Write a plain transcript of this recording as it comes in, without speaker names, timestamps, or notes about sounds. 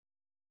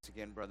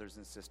Again, brothers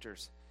and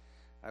sisters,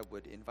 I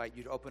would invite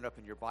you to open up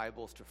in your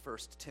Bibles to 1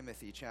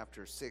 Timothy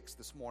chapter 6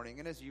 this morning.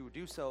 And as you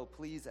do so,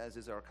 please, as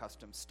is our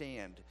custom,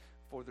 stand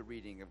for the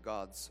reading of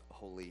God's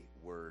holy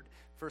word.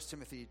 1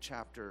 Timothy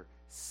chapter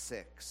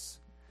 6.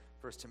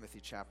 1 Timothy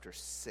chapter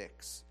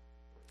 6.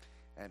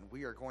 And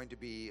we are going to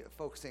be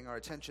focusing our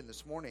attention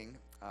this morning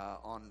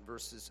on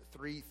verses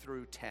 3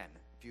 through 10.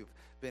 If you've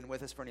been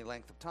with us for any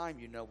length of time,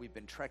 you know we've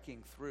been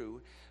trekking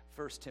through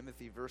 1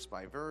 Timothy verse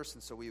by verse,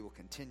 and so we will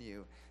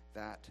continue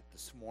that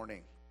this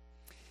morning.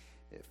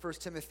 1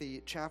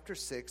 Timothy chapter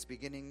 6,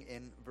 beginning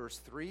in verse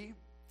 3.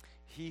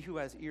 He who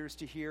has ears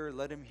to hear,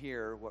 let him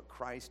hear what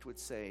Christ would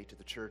say to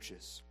the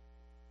churches.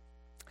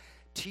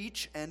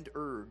 Teach and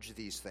urge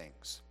these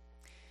things.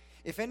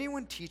 If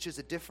anyone teaches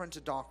a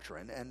different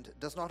doctrine and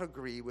does not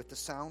agree with the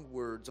sound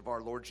words of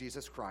our Lord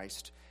Jesus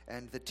Christ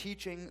and the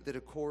teaching that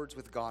accords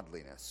with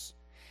godliness,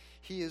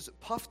 he is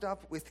puffed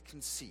up with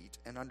conceit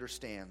and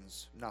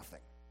understands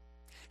nothing.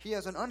 He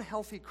has an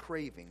unhealthy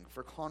craving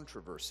for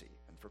controversy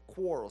and for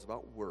quarrels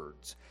about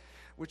words,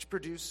 which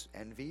produce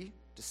envy,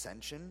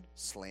 dissension,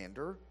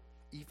 slander,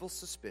 evil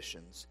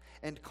suspicions,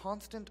 and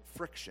constant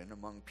friction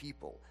among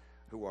people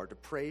who are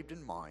depraved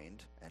in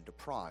mind and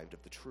deprived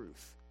of the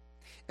truth,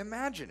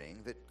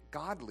 imagining that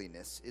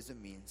godliness is a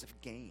means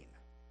of gain.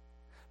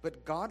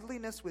 But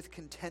godliness with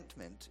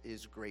contentment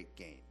is great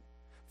gain,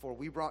 for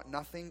we brought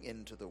nothing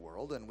into the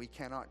world, and we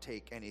cannot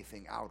take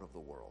anything out of the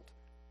world.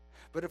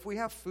 But if we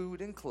have food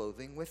and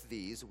clothing, with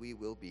these we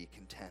will be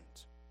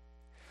content.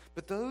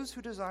 But those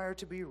who desire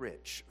to be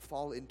rich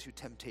fall into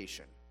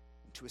temptation,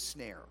 into a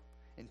snare,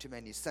 into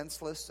many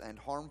senseless and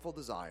harmful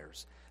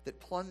desires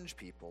that plunge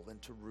people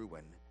into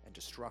ruin and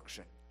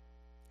destruction.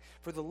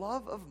 For the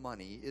love of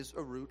money is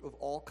a root of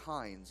all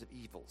kinds of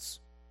evils.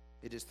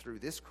 It is through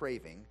this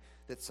craving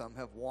that some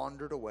have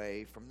wandered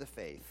away from the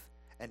faith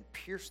and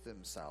pierced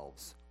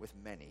themselves with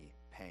many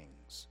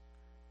pangs.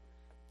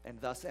 And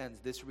thus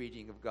ends this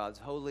reading of God's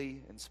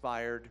holy,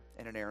 inspired,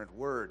 and inerrant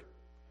word.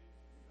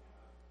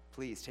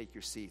 Please take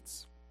your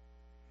seats.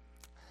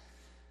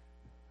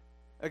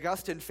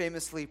 Augustine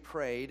famously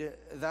prayed,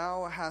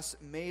 "Thou hast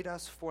made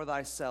us for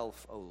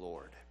thyself, O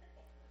Lord,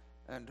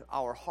 and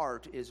our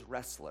heart is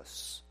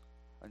restless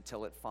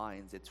until it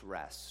finds its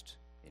rest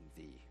in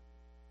thee."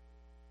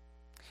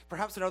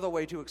 Perhaps another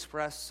way to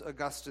express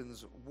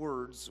Augustine's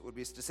words would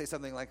be to say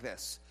something like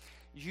this.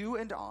 You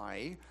and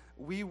I,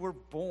 we were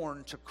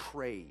born to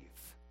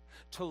crave,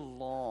 to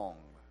long,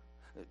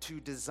 to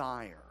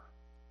desire.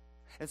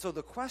 And so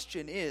the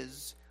question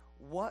is,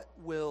 what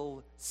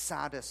will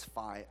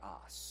satisfy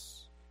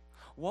us?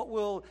 What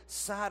will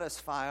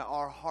satisfy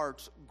our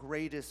heart's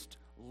greatest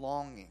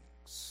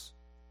longings?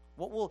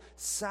 What will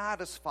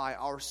satisfy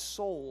our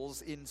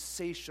soul's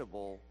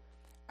insatiable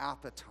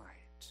appetite?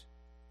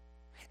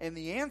 And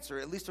the answer,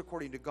 at least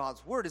according to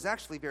God's word, is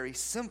actually very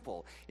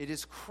simple. It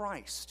is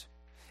Christ.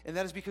 And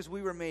that is because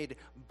we were made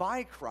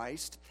by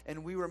Christ,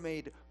 and we were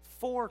made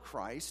for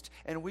Christ,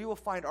 and we will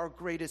find our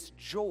greatest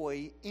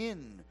joy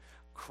in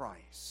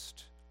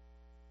Christ.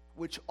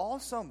 Which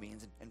also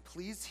means, and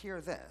please hear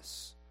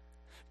this,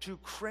 to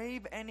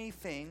crave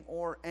anything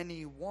or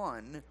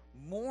anyone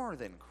more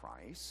than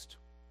Christ,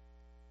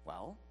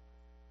 well,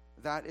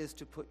 that is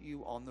to put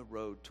you on the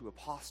road to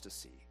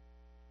apostasy,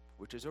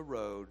 which is a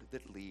road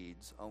that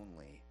leads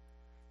only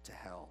to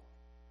hell.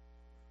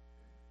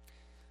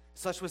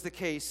 Such was the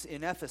case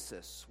in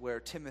Ephesus, where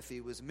Timothy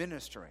was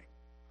ministering.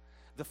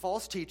 The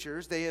false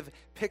teachers, they have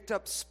picked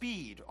up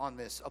speed on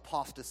this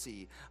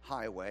apostasy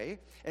highway.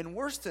 And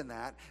worse than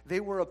that, they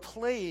were a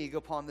plague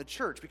upon the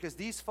church because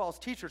these false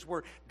teachers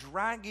were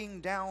dragging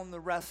down the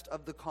rest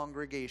of the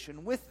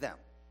congregation with them.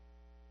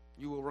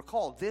 You will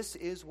recall, this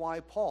is why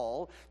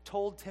Paul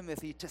told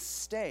Timothy to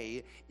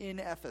stay in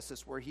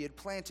Ephesus where he had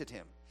planted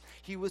him.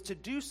 He was to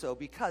do so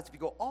because, if you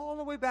go all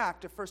the way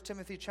back to 1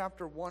 Timothy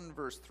chapter 1,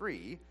 verse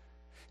 3,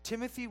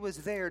 Timothy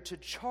was there to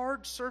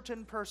charge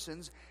certain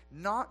persons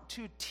not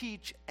to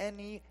teach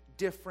any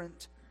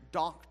different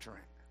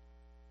doctrine.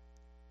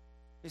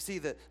 You see,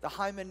 the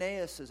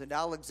Hymenaises and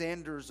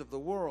Alexanders of the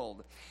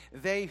world,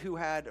 they who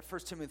had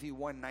 1 Timothy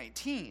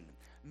 1:19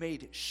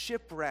 made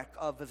shipwreck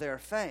of their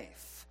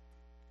faith.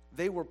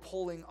 They were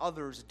pulling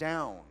others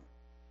down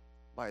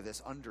by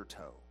this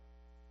undertow.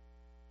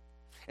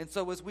 And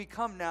so as we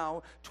come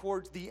now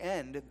towards the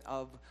end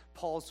of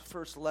Paul's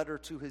first letter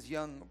to his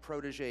young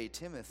protege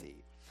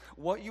Timothy,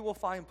 what you will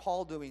find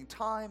Paul doing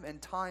time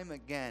and time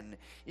again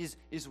is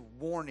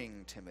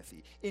warning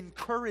Timothy,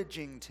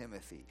 encouraging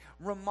Timothy,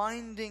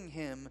 reminding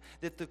him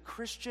that the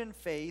Christian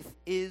faith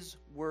is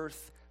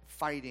worth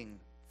fighting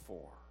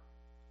for.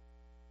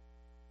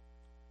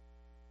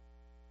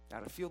 Now,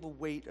 to feel the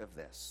weight of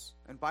this,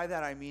 and by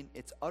that I mean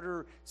its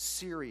utter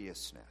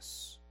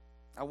seriousness,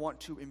 I want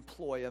to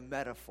employ a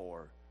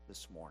metaphor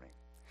this morning.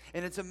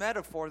 And it's a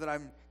metaphor that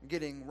I'm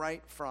getting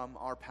right from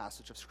our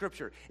passage of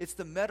Scripture. It's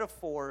the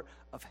metaphor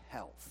of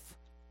health.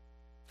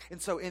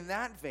 And so in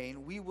that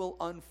vein, we will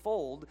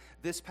unfold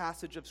this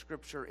passage of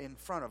Scripture in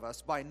front of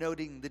us by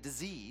noting the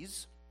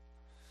disease,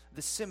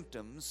 the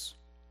symptoms,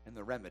 and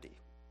the remedy.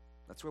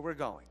 That's where we're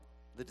going.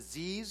 The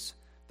disease,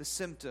 the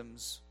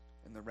symptoms,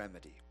 and the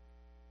remedy.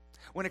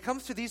 When it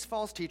comes to these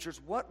false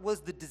teachers, what was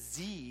the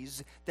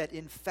disease that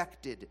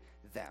infected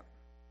them?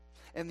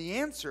 And the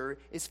answer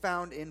is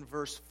found in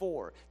verse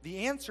 4.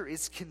 The answer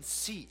is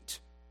conceit.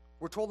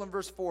 We're told in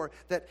verse 4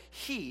 that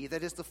he,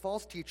 that is the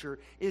false teacher,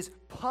 is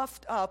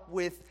puffed up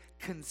with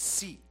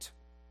conceit.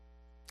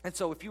 And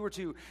so if you were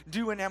to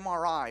do an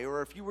MRI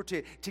or if you were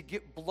to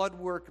get blood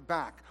work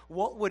back,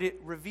 what would it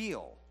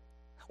reveal?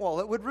 Well,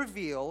 it would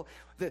reveal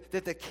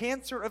that the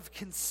cancer of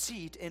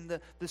conceit in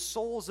the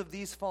souls of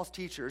these false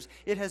teachers,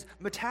 it has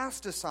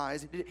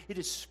metastasized, it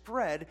is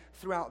spread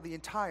throughout the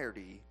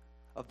entirety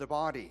of the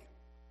body.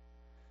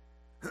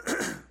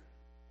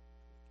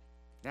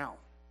 Now,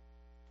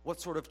 what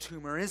sort of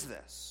tumor is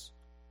this?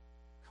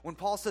 When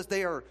Paul says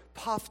they are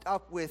puffed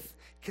up with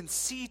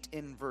conceit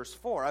in verse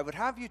 4, I would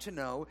have you to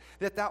know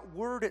that that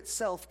word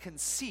itself,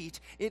 conceit,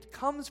 it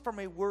comes from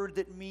a word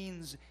that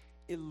means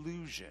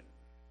illusion.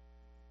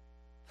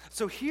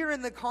 So here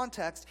in the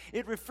context,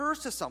 it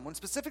refers to someone,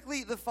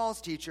 specifically the false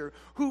teacher,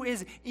 who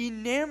is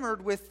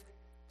enamored with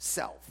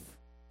self.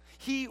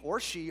 He or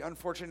she,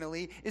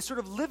 unfortunately, is sort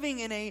of living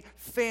in a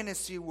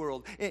fantasy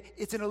world.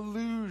 It's an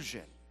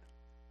illusion.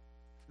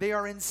 They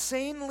are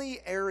insanely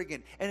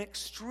arrogant and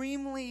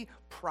extremely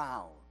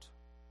proud.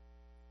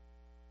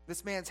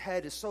 This man's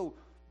head is so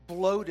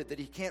bloated that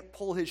he can't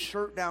pull his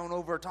shirt down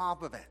over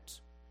top of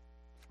it.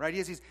 Right? He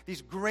has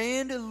these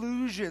grand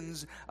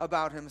illusions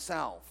about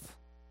himself.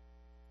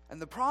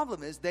 And the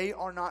problem is they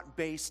are not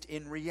based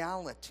in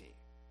reality.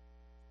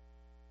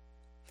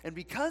 And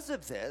because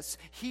of this,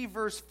 he,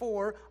 verse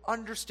 4,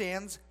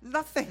 understands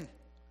nothing.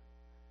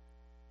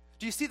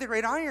 Do you see the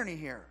great irony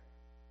here?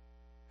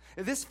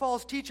 This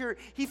false teacher,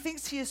 he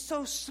thinks he is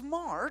so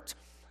smart,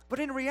 but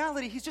in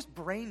reality, he's just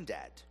brain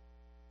dead.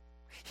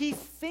 He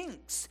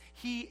thinks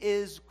he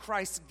is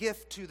Christ's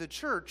gift to the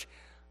church,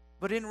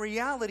 but in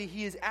reality,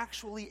 he is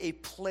actually a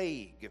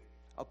plague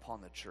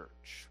upon the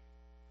church.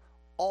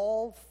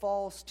 All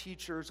false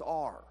teachers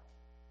are.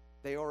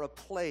 They are a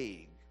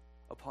plague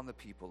upon the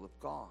people of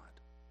God.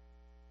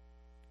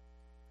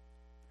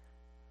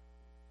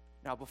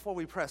 Now, before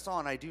we press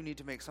on, I do need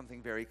to make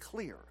something very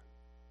clear.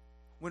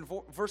 When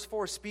verse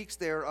 4 speaks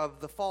there of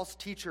the false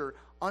teacher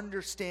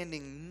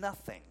understanding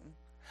nothing,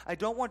 I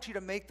don't want you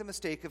to make the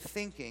mistake of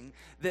thinking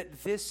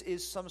that this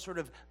is some sort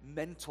of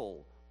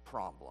mental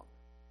problem.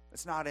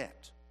 That's not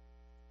it.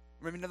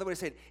 Maybe another way to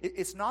say it,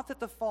 it's not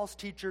that the false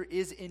teacher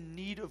is in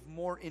need of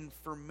more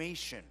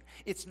information.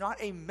 It's not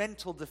a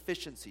mental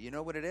deficiency. You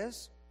know what it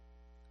is?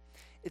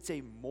 It's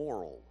a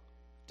moral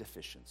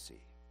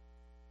deficiency.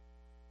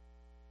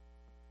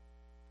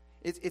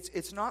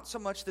 It's not so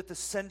much that the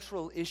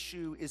central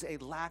issue is a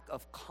lack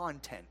of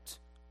content.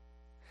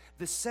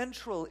 The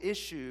central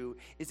issue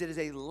is it is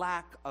a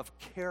lack of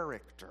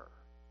character.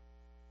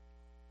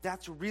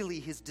 That's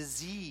really his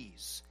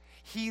disease.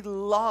 He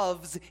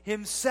loves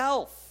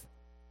himself.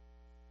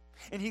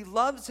 And he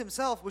loves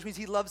himself, which means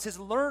he loves his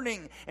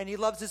learning, and he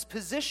loves his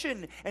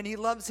position, and he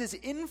loves his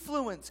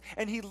influence,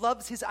 and he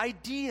loves his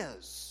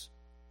ideas.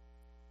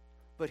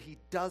 But he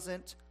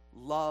doesn't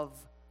love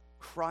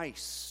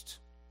Christ.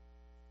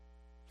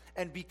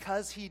 And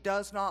because he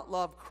does not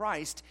love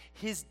Christ,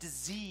 his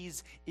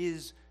disease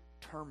is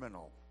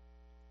terminal.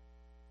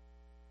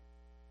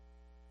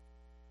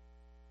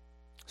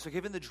 So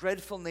given the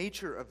dreadful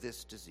nature of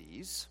this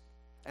disease,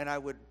 and I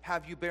would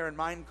have you bear in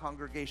mind,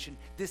 congregation,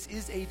 this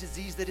is a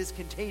disease that is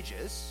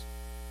contagious.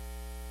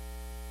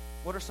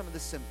 What are some of the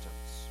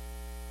symptoms?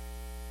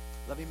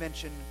 Let me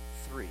mention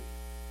 3.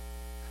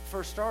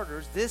 For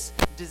starters, this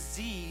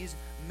disease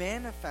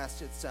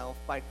manifests itself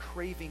by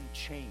craving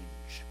change.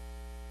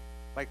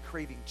 By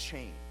craving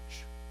change.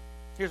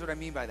 Here's what I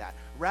mean by that.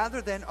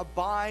 Rather than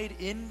abide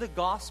in the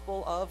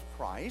gospel of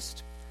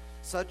Christ,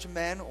 such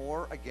men,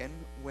 or again,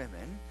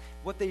 women,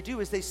 what they do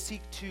is they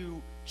seek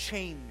to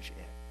change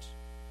it.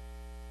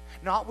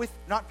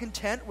 Not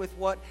content with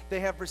what they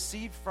have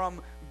received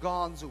from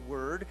God's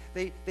word,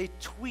 they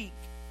tweak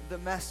the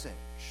message.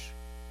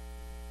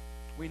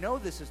 We know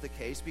this is the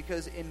case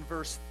because in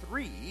verse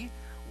 3,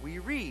 we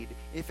read,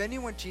 if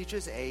anyone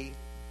teaches a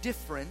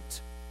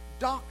different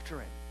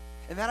doctrine.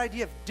 And that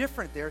idea of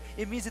different there,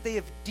 it means that they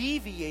have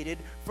deviated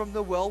from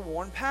the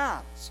well-worn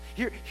paths.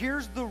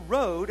 Here's the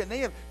road, and they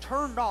have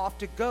turned off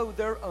to go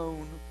their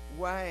own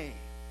way.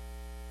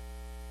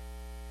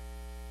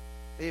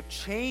 They have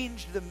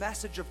changed the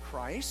message of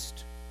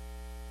Christ,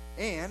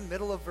 and,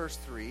 middle of verse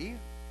 3,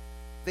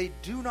 they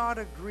do not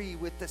agree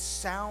with the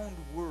sound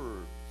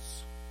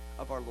words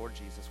of our Lord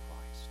Jesus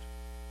Christ.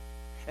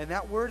 And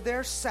that word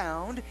there,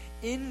 sound,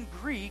 in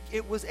Greek,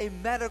 it was a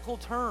medical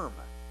term.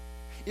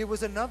 It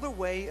was another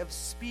way of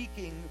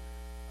speaking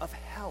of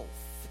health.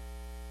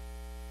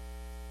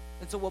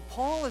 And so what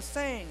Paul is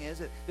saying is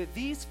that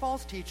these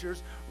false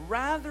teachers,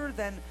 rather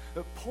than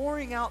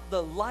pouring out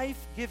the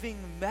life-giving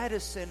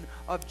medicine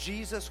of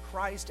Jesus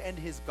Christ and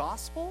his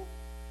gospel,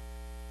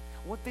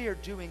 what they are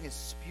doing is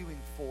spewing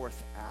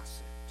forth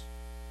acid.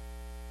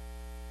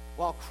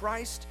 While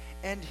Christ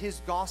and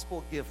his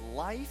gospel give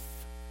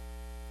life,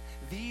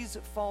 these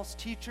false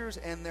teachers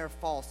and their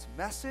false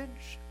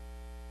message,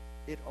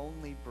 it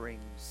only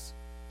brings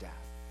death.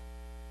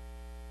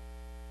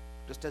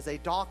 Just as a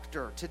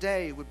doctor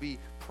today would be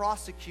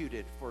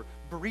prosecuted for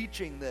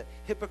breaching the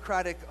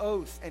Hippocratic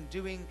oath and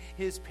doing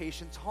his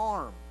patients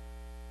harm,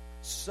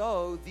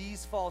 so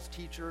these false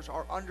teachers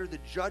are under the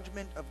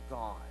judgment of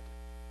God.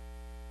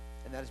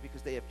 And that is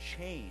because they have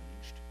changed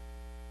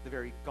the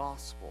very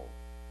gospel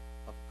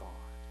of God.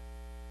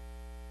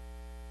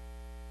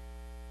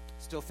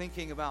 Still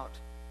thinking about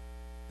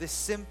this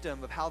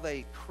symptom of how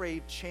they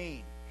crave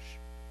change,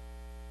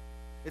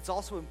 it's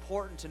also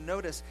important to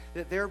notice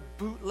that their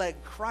bootleg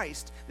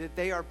Christ that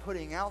they are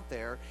putting out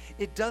there,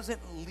 it doesn't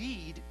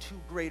lead to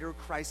greater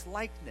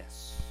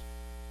Christ-likeness.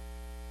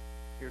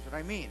 Here's what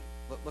I mean.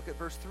 Look at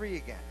verse 3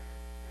 again.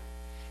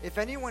 If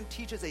anyone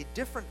teaches a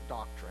different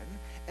doctrine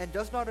and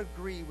does not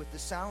agree with the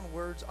sound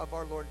words of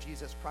our Lord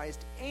Jesus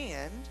Christ,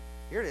 and,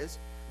 here it is,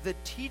 the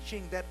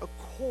teaching that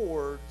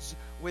accords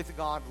with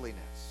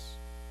godliness.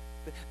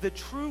 The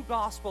true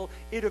gospel,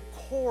 it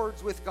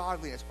accords with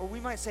godliness, or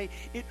we might say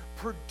it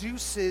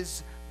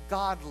produces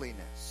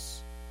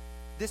godliness.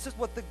 This is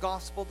what the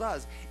gospel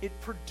does. It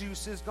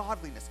produces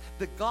godliness.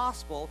 The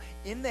gospel,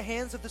 in the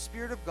hands of the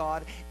Spirit of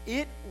God,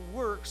 it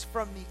works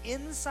from the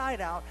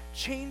inside out,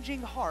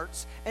 changing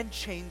hearts and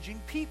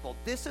changing people.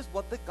 This is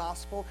what the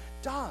gospel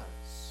does.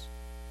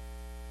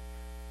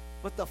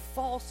 But the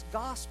false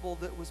gospel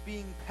that was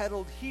being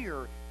peddled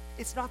here,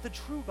 it's not the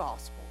true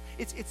gospel.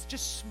 It's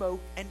just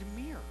smoke and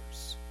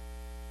mirrors.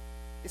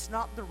 It's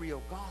not the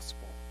real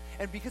gospel.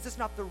 And because it's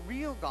not the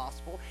real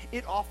gospel,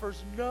 it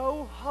offers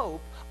no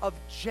hope of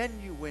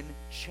genuine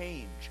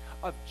change,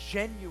 of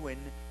genuine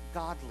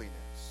godliness.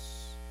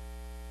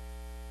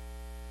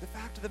 The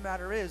fact of the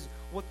matter is,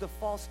 what the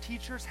false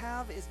teachers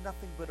have is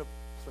nothing but a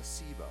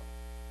placebo.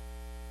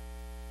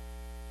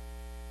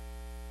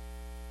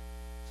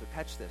 So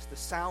catch this. The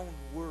sound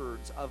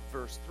words of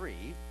verse 3,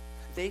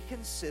 they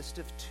consist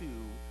of two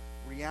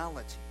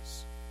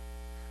realities.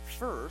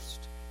 First,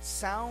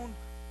 sound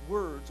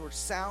words or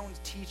sound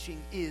teaching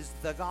is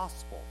the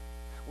gospel.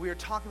 We are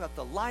talking about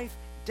the life,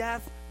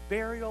 death,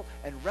 burial,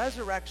 and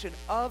resurrection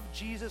of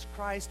Jesus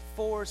Christ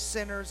for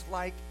sinners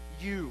like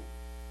you.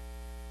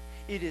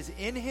 It is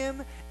in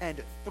him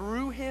and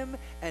through him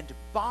and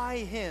by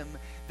him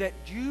that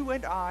you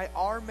and I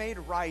are made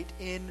right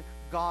in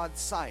God's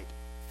sight.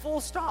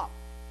 Full stop.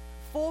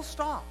 Full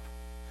stop.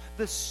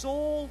 The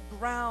sole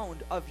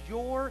ground of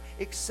your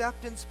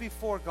acceptance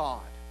before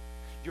God,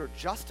 your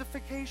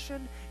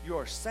justification,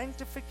 your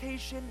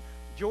sanctification,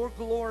 your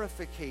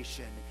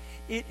glorification,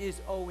 it is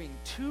owing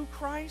to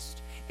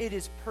Christ, it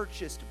is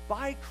purchased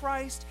by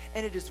Christ,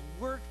 and it is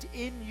worked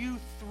in you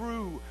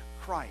through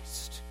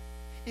Christ.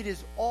 It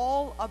is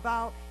all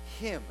about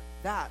him.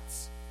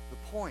 That's the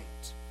point.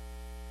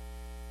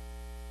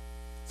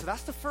 So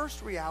that's the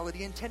first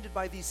reality intended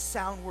by these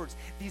sound words,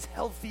 these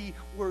healthy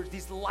words,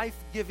 these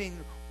life-giving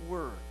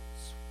words.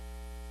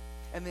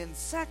 And then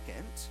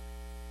second,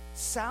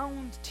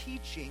 sound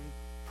teaching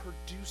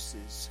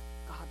produces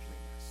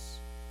godliness.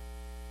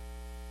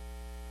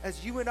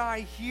 As you and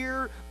I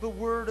hear the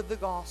word of the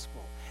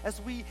gospel, as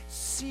we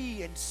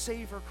see and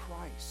savor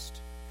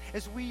Christ,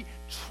 as we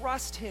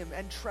trust him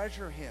and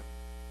treasure him,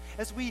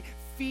 as we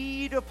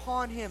feed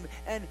upon him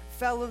and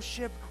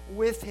fellowship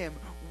with him,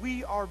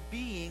 we are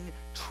being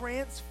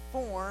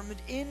transformed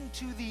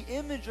into the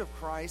image of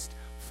Christ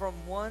from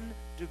one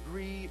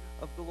degree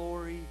of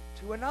glory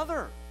to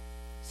another.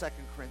 2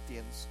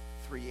 Corinthians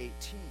 3:18.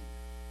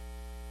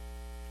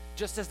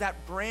 Just as that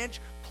branch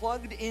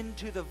plugged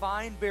into the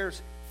vine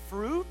bears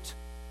fruit,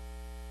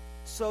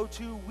 so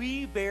too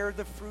we bear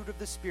the fruit of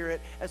the Spirit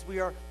as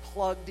we are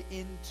plugged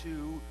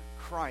into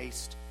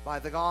Christ by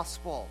the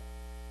gospel.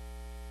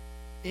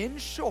 In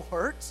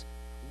short,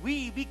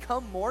 we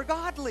become more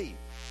godly.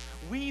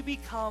 We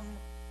become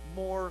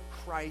more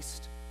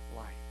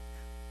Christ-like.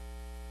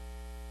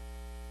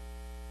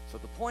 So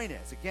the point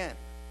is, again,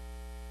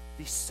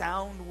 these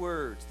sound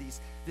words,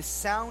 this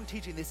sound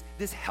teaching,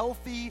 this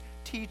healthy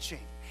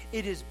teaching,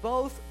 it is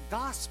both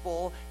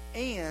gospel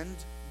and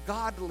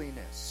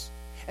godliness.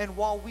 And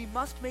while we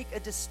must make a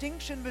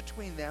distinction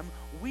between them,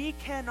 we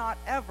cannot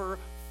ever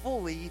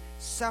fully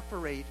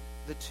separate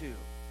the two.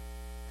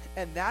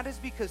 And that is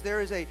because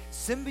there is a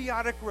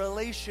symbiotic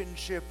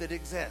relationship that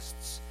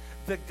exists.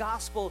 The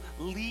gospel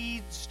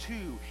leads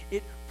to,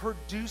 it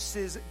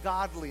produces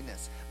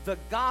godliness. The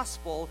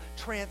gospel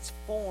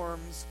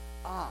transforms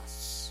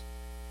us.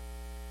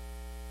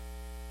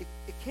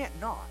 It can't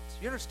not.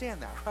 You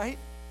understand that, right?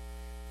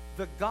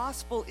 The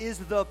gospel is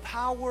the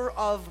power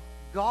of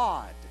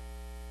God.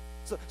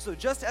 So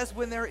just as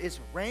when there is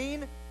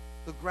rain,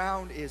 the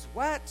ground is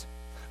wet,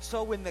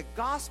 so when the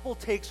gospel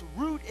takes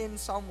root in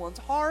someone's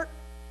heart,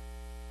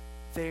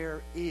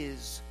 there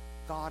is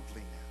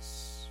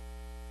godliness.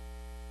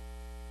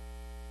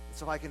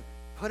 So if I can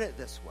put it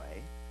this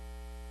way,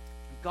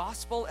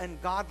 gospel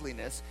and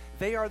godliness,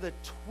 they are the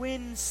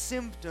twin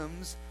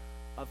symptoms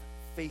of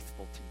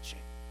faithful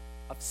teaching,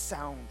 of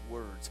sound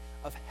words,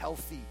 of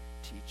healthy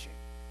teaching.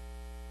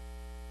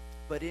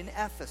 But in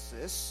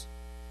Ephesus,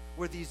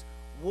 where these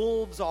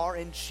wolves are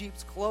in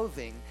sheep's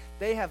clothing,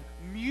 they have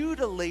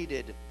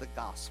mutilated the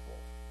gospel.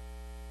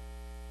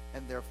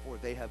 And therefore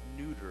they have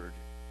neutered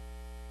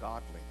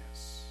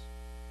godliness.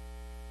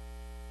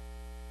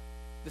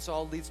 This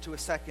all leads to a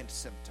second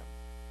symptom.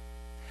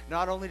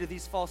 Not only do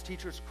these false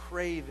teachers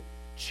crave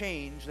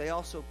change, they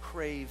also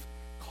crave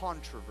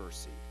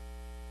controversy.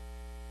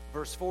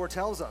 Verse 4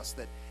 tells us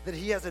that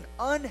he has an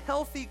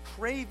unhealthy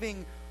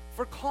craving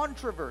for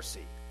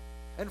controversy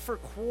and for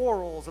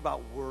quarrels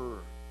about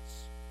words.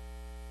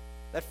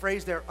 That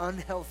phrase there,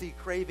 unhealthy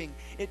craving,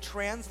 it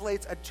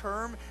translates a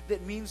term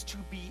that means to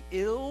be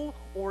ill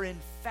or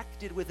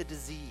infected with a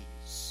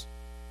disease.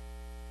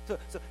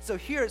 So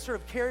here it sort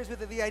of carries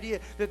with it the idea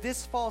that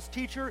this false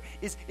teacher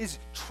is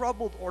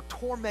troubled or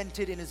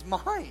tormented in his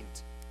mind.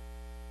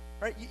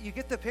 Right? You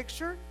get the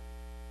picture?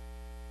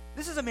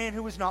 This is a man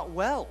who is not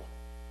well.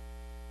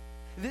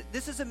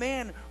 This is a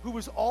man who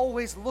was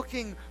always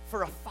looking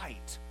for a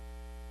fight.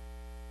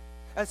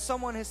 As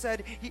someone has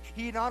said,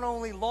 he not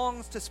only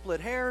longs to split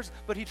hairs,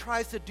 but he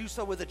tries to do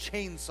so with a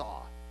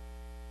chainsaw.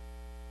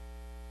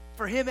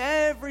 For him,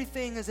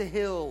 everything is a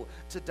hill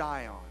to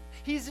die on.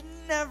 He's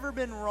never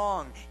been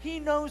wrong. He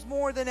knows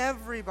more than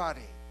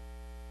everybody.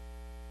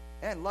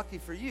 And lucky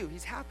for you,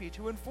 he's happy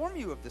to inform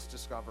you of this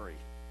discovery.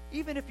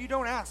 Even if you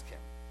don't ask him,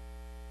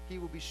 he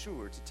will be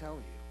sure to tell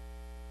you.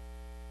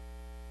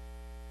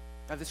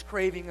 Now, this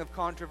craving of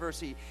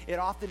controversy, it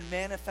often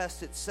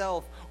manifests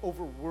itself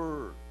over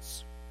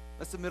words.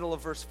 That's the middle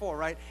of verse 4,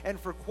 right? And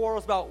for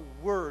quarrels about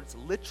words,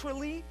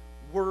 literally,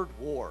 word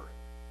war.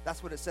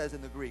 That's what it says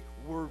in the Greek,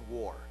 word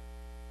war.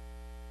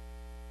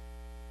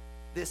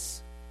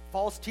 This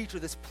false teacher,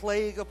 this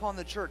plague upon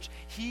the church,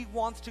 he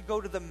wants to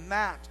go to the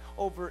mat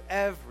over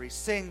every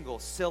single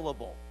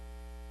syllable.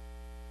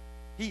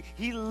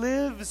 He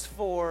lives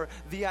for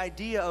the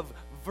idea of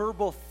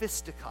verbal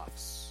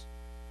fisticuffs.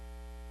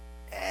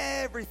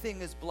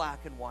 Everything is black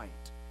and white.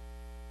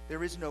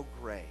 There is no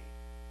gray.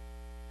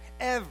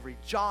 Every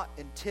jot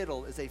and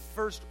tittle is a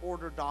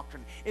first-order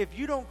doctrine. If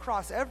you don't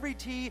cross every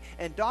T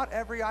and dot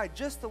every I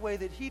just the way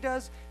that he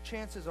does,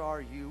 chances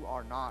are you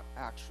are not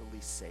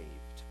actually saved.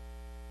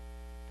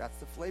 That's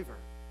the flavor.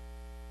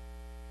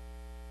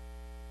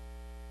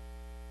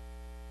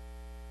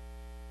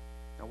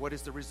 Now, what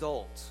is the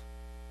result?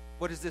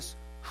 What does this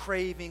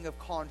craving of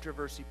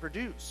controversy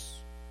produce?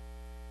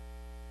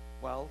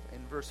 Well, in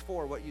verse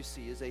 4, what you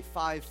see is a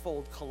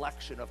fivefold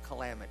collection of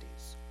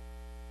calamities.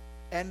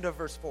 End of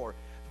verse 4.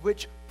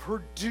 Which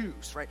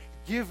produce, right?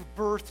 Give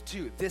birth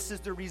to. This is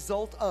the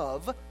result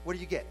of, what do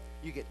you get?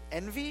 You get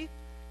envy,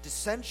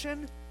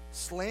 dissension,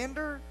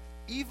 slander,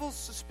 evil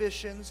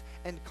suspicions,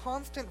 and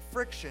constant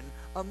friction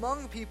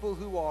among people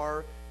who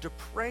are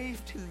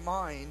depraved in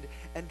mind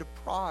and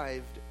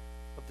deprived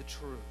of the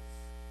truth.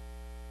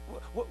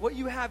 What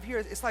you have here,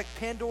 it's like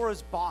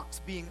Pandora's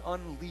box being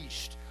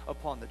unleashed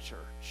upon the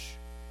church.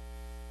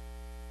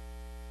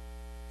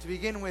 To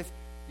begin with,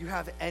 you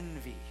have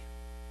envy.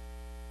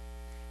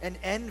 And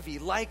envy,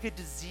 like a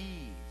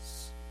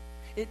disease,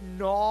 it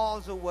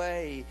gnaws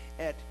away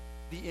at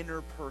the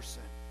inner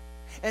person.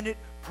 And it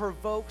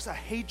provokes a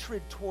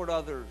hatred toward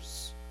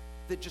others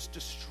that just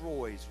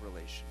destroys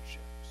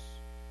relationships.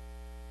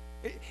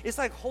 It's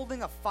like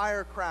holding a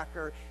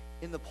firecracker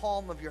in the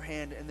palm of your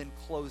hand and then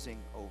closing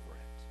over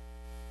it.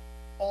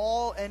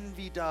 All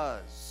envy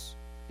does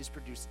is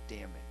produce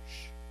damage.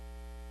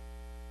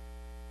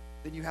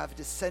 Then you have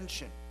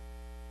dissension.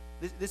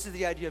 This is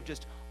the idea of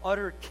just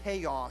utter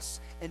chaos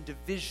and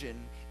division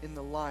in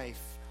the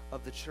life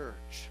of the church.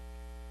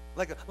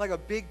 Like a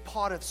big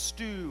pot of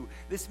stew,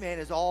 this man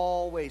is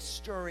always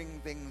stirring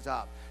things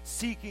up,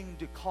 seeking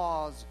to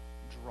cause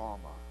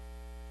drama.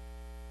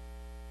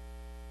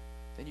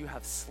 Then you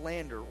have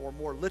slander, or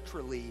more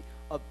literally,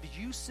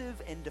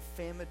 abusive and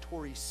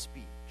defamatory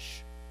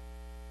speech,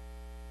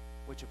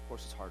 which of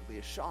course is hardly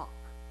a shock.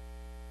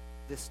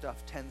 This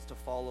stuff tends to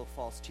follow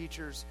false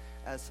teachers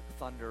as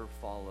thunder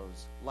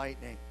follows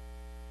lightning.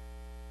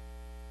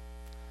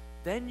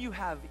 Then you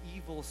have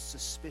evil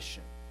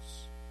suspicions.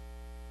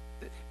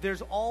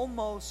 There's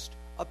almost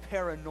a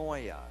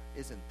paranoia,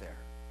 isn't there?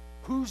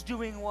 Who's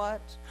doing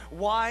what?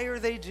 Why are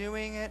they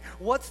doing it?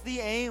 What's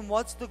the aim?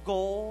 What's the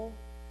goal?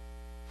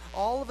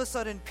 All of a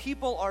sudden,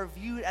 people are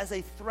viewed as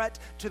a threat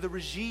to the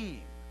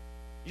regime.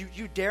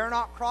 You dare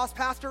not cross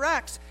Pastor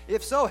X.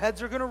 If so,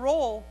 heads are going to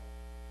roll.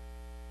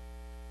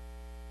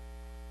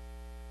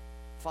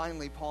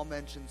 Finally, Paul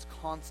mentions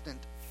constant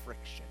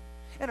friction.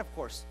 And of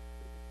course,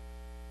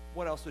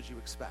 what else would you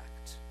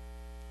expect?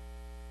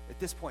 At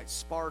this point,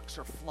 sparks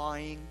are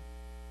flying.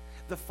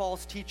 The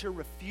false teacher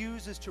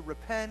refuses to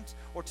repent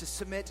or to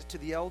submit to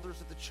the elders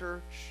of the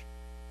church.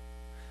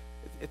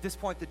 At this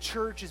point, the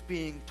church is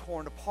being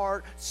torn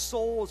apart.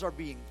 Souls are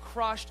being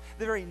crushed.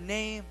 The very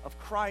name of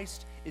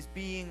Christ is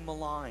being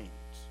maligned.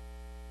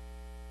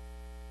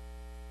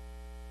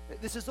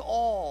 This is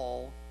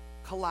all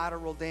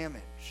collateral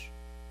damage.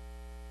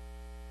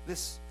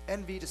 This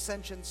envy,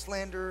 dissension,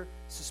 slander,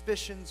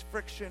 suspicions,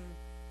 friction,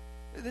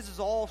 This is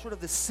all sort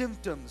of the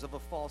symptoms of a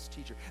false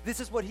teacher. This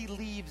is what he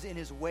leaves in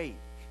his wake.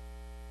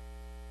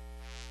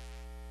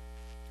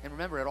 And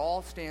remember, it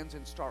all stands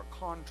in stark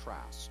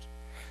contrast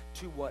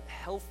to what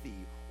healthy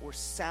or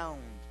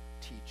sound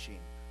teaching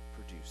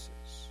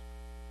produces.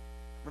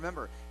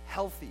 Remember,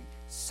 healthy,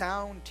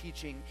 sound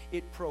teaching,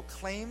 it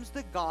proclaims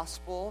the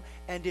gospel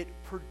and it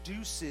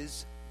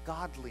produces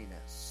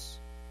godliness.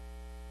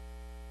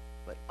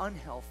 But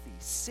unhealthy,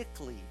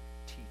 sickly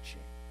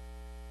teaching,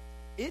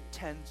 it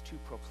tends to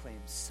proclaim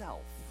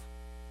self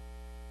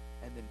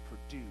and then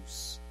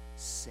produce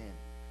sin.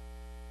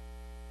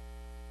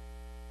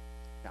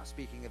 Now,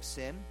 speaking of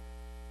sin,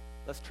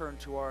 let's turn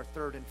to our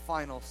third and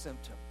final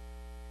symptom.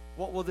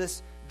 What will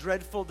this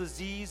dreadful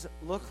disease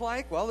look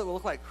like? Well, it will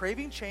look like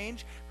craving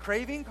change,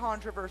 craving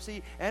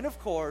controversy, and of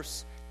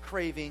course,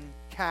 craving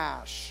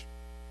cash.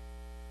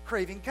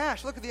 Craving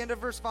cash. Look at the end of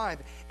verse 5.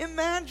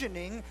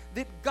 Imagining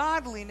that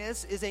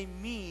godliness is a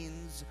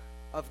means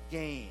of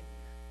gain.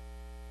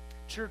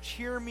 Church,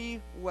 hear me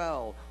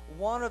well.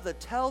 One of the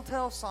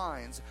telltale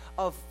signs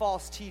of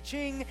false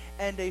teaching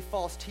and a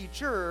false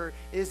teacher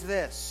is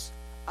this: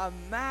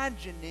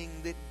 imagining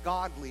that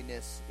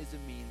godliness is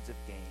a means of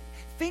gain.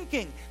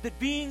 Thinking that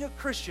being a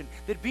Christian,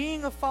 that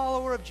being a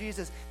follower of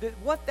Jesus, that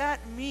what that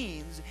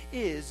means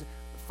is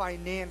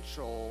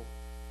financial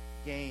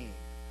gain.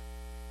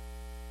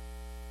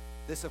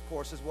 This, of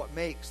course, is what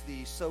makes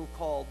the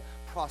so-called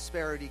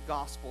prosperity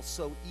gospel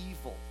so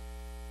evil.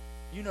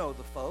 You know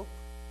the folk,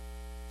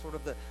 sort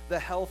of the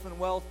health and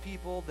wealth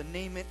people, the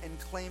name it and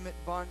claim it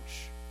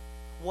bunch.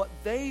 What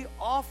they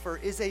offer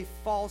is a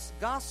false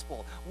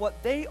gospel.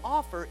 What they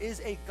offer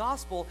is a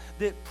gospel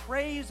that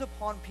preys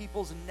upon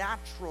people's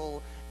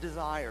natural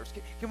desires.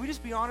 Can we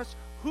just be honest?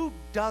 Who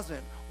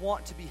doesn't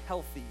want to be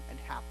healthy and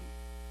happy?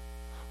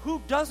 Who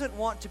doesn't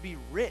want to be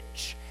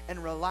rich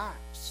and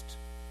relaxed?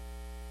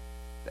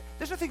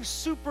 There's nothing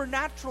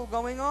supernatural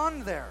going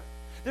on there.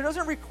 There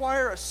doesn't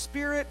require a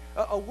spirit,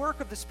 a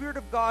work of the Spirit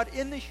of God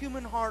in the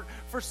human heart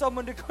for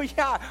someone to go,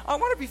 yeah, I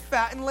want to be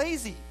fat and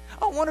lazy.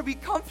 I want to be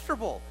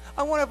comfortable.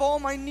 I want to have all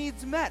my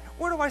needs met.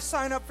 Where do I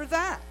sign up for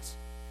that?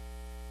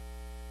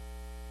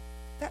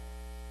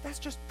 That's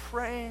just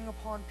preying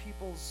upon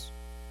people's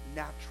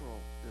natural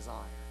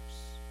desires.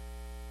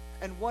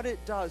 And what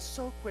it does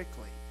so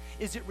quickly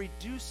is it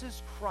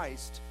reduces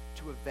Christ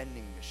to a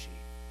vending machine.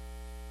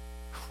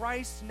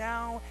 Christ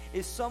now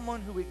is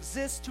someone who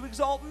exists to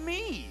exalt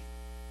me,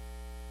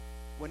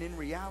 when in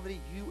reality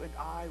you and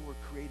I were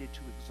created to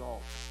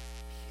exalt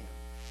him.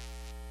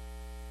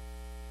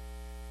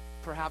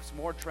 Perhaps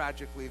more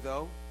tragically,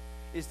 though,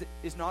 is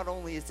not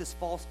only is this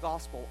false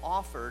gospel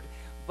offered,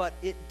 but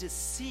it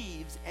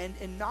deceives and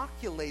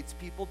inoculates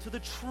people to the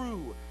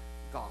true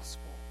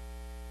gospel.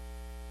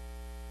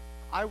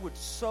 I would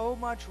so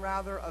much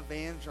rather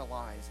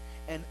evangelize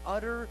an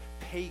utter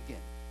pagan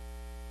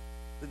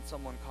than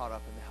someone caught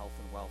up in the health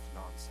and wealth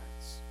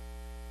nonsense.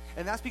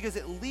 And that's because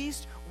at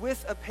least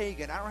with a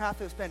pagan, I don't have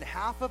to spend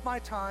half of my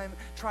time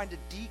trying to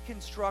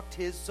deconstruct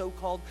his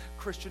so-called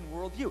Christian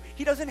worldview.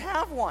 He doesn't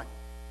have one.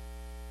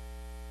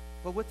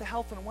 But with the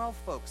health and wealth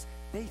folks,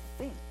 they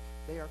think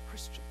they are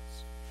Christians.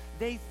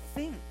 They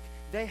think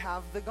they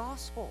have the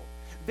gospel.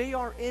 They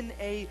are in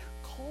a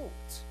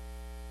cult.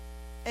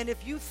 And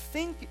if you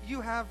think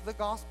you have the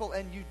gospel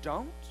and you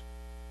don't,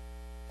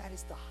 that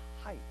is the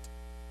height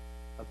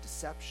of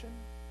deception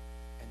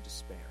and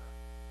despair.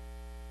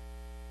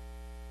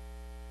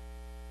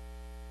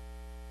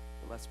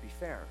 But let's be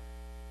fair.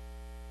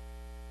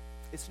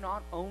 It's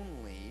not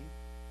only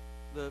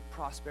the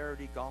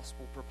prosperity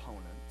gospel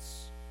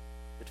proponents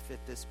that fit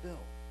this bill.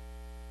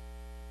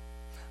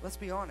 Let's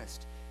be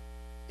honest.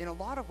 In a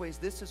lot of ways,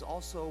 this is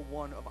also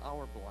one of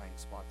our blind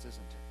spots, isn't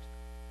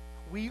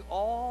it? We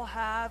all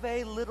have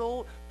a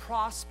little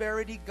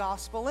prosperity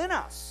gospel in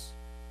us.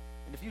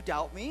 And if you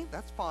doubt me,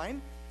 that's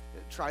fine.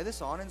 Try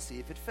this on and see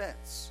if it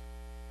fits.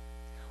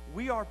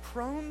 We are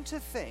prone to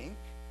think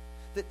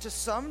that to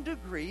some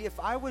degree, if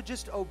I would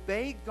just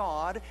obey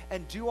God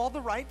and do all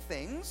the right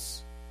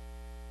things,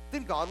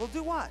 then God will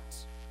do what?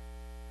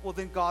 Well,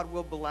 then God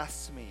will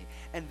bless me.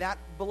 And that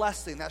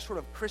blessing, that sort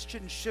of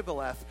Christian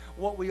shibboleth,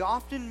 what we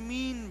often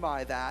mean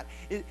by that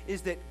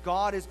is that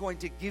God is going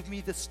to give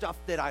me the stuff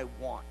that I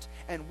want.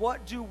 And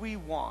what do we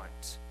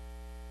want?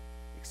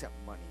 Except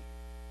money.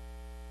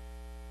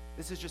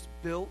 This is just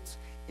built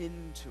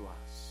into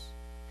us.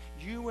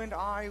 You and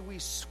I, we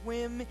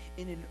swim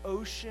in an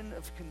ocean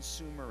of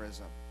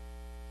consumerism.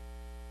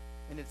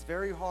 And it's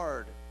very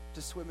hard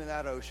to swim in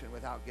that ocean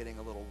without getting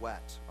a little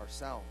wet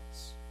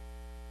ourselves.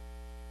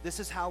 This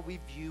is how we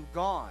view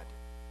God,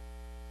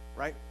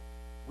 right?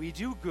 We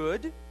do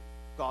good,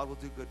 God will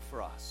do good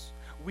for us.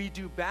 We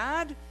do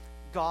bad,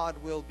 God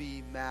will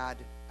be mad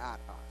at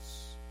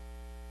us.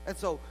 And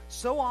so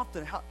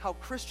often how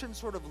Christians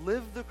sort of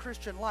live the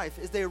Christian life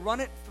is they run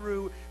it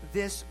through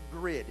this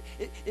grid.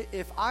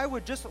 If I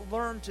would just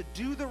learn to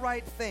do the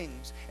right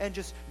things and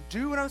just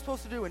do what I'm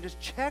supposed to do and just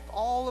check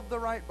all of the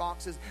right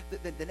boxes,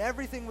 then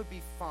everything would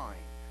be fine.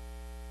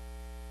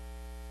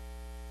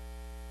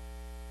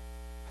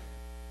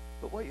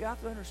 But what you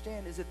have to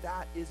understand is that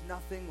that is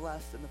nothing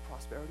less than the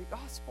prosperity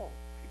gospel.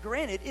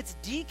 Granted, it's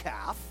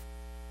decaf,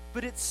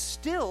 but it's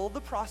still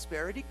the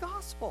prosperity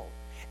gospel.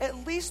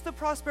 At least the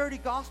prosperity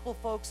gospel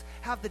folks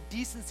have the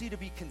decency to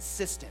be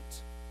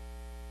consistent.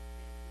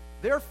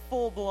 They're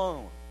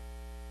full-blown.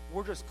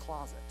 We're just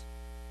closet.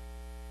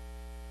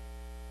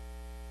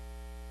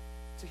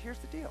 So here's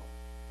the deal.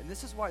 And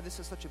this is why this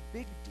is such a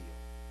big deal.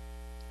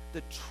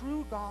 The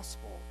true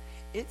gospel,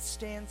 it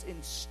stands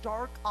in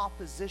stark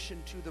opposition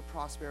to the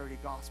prosperity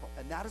gospel.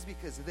 And that is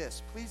because of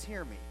this. Please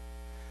hear me.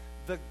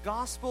 The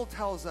gospel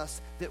tells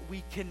us that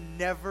we can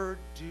never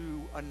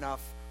do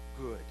enough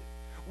good.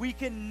 We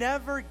can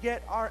never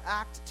get our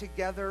act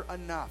together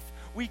enough.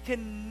 We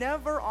can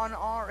never on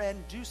our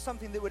end do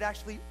something that would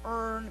actually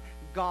earn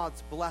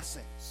God's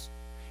blessings.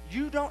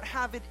 You don't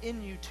have it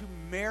in you to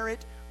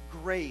merit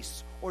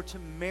grace or to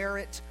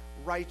merit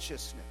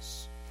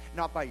righteousness.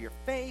 Not by your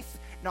faith,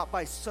 not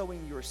by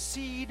sowing your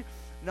seed,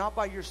 not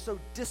by your so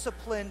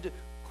disciplined,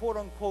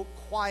 quote-unquote,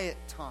 quiet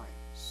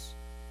times.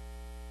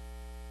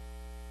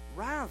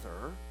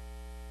 Rather,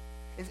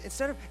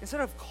 instead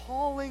of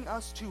calling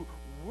us to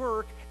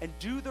work and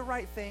do the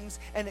right things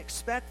and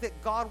expect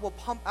that God will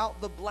pump out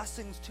the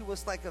blessings to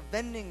us like a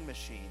vending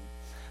machine,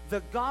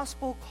 the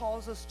gospel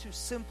calls us to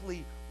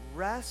simply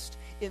rest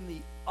in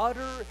the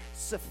utter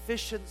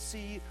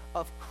sufficiency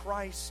of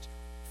Christ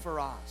for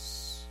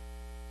us.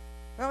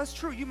 Now, it's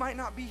true, you might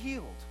not be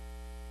healed.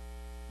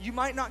 You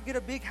might not get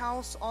a big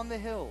house on the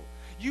hill.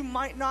 You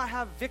might not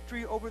have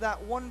victory over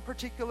that one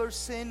particular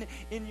sin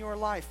in your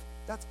life.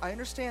 I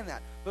understand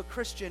that. But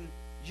Christian,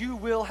 you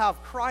will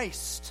have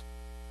Christ.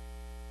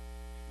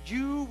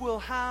 You will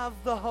have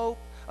the hope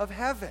of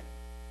heaven.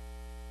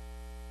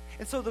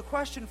 And so the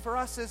question for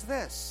us is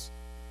this: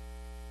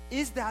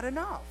 is that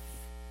enough?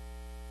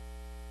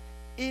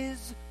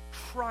 Is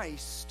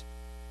Christ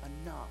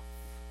enough?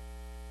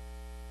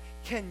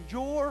 Can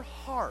your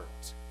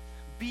heart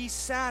be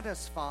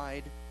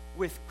satisfied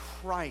with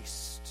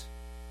Christ?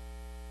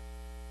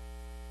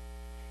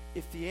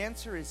 If the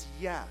answer is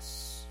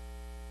yes,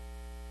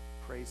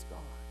 praise God.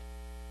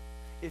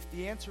 If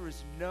the answer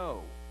is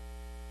no,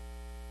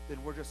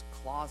 then we're just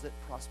closet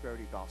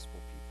prosperity gospel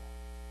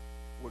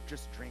people. We're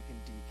just drinking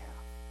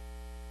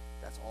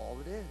decaf. That's all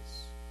it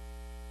is.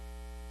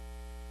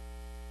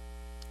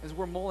 As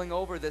we're mulling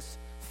over this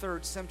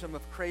third symptom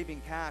of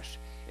craving cash,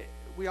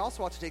 we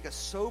also ought to take a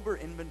sober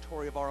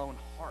inventory of our own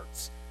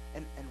hearts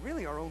and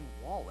really our own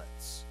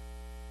wallets.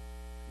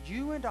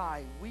 You and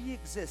I, we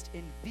exist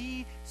in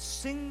the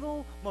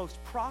single most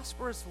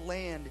prosperous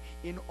land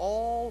in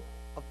all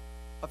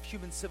of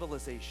human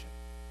civilization.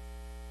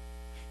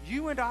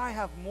 You and I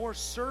have more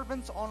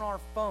servants on our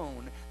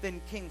phone than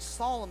King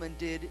Solomon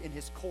did in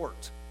his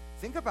court.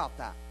 Think about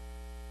that.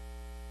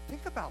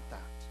 Think about that.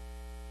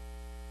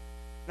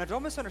 Now,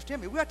 don't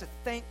misunderstand me. We have to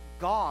thank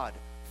God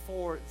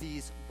for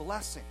these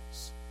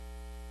blessings.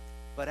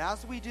 But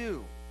as we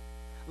do,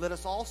 let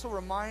us also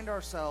remind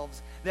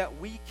ourselves that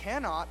we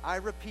cannot, I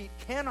repeat,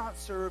 cannot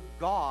serve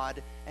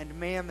God and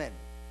mammon.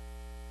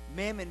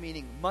 Mammon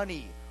meaning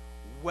money,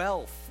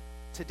 wealth.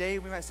 Today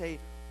we might say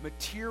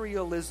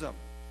materialism.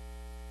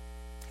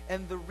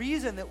 And the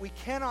reason that we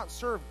cannot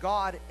serve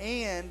God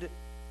and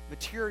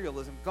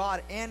materialism,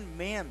 God and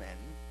mammon,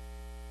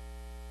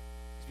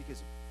 is because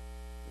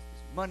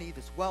this money,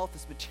 this wealth,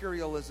 this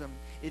materialism,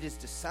 it is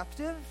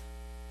deceptive,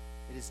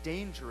 it is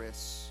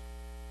dangerous,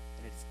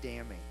 and it is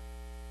damning.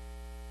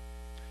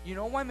 You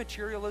know why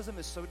materialism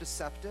is so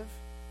deceptive?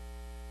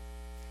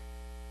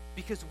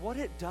 Because what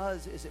it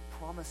does is it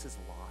promises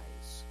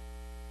lies.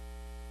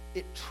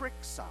 It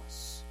tricks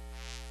us.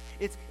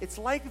 It's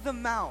like the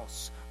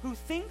mouse who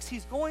thinks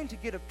he's going to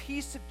get a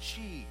piece of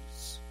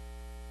cheese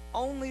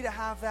only to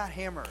have that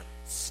hammer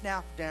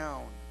snap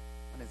down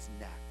on his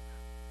neck.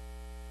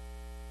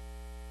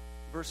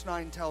 Verse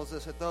 9 tells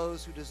us that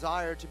those who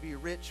desire to be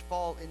rich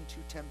fall into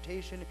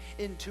temptation.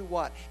 Into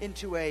what?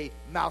 Into a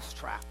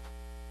mousetrap.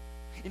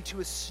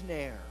 Into a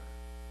snare.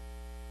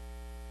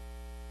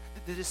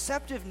 The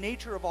deceptive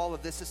nature of all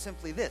of this is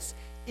simply this: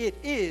 it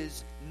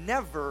is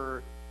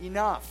never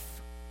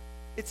enough.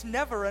 It's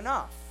never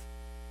enough.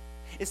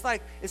 It's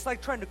like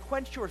trying to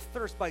quench your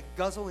thirst by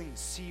guzzling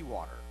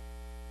seawater.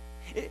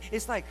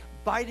 It's like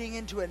biting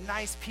into a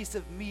nice piece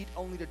of meat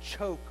only to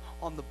choke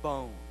on the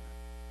bone.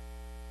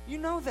 You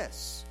know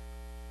this.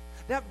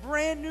 That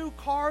brand new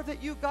car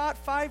that you got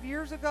 5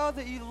 years ago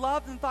that you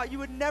loved and thought you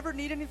would never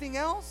need anything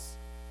else,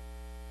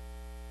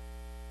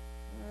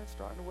 it's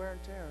starting to wear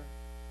and tear.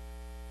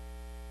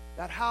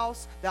 That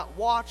house, that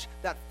watch,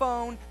 that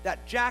phone,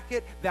 that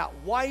jacket, that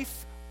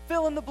wife,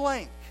 fill in the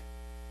blank.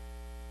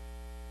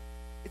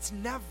 It's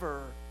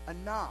never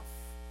enough.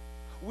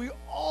 We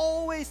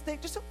always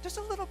think just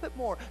a little bit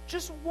more,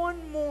 just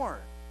one more.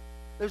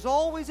 There's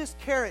always this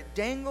carrot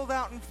dangled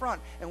out in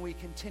front, and we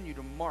continue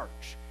to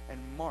march and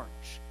march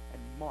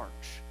and march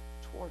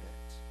toward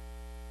it.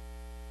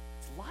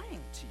 It's lying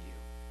to you.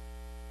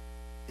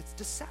 It's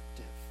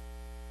deceptive.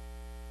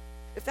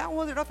 If that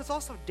wasn't enough, it's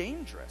also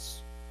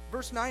dangerous.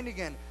 Verse 9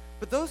 again,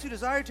 But those who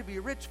desire to be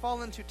rich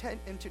fall into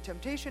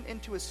temptation,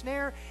 into a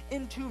snare,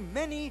 into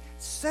many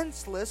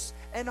senseless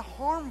and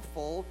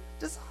harmful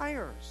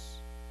desires.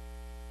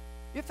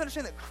 You have to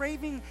understand that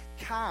craving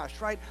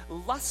cash, right?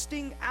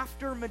 Lusting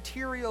after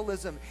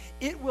materialism,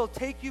 it will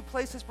take you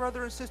places,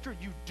 brother and sister,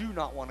 you do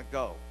not want to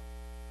go.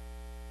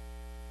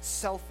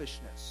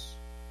 Selfishness,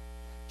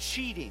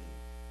 cheating,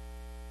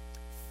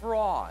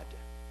 fraud,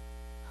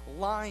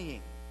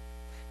 lying,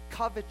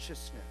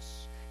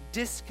 covetousness,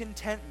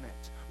 discontentment,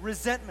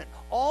 resentment,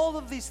 all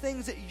of these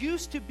things that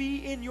used to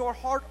be in your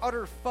heart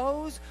utter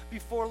foes,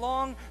 before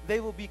long they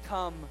will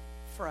become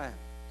friends.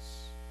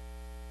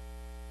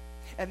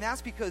 And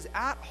that's because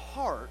at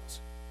heart,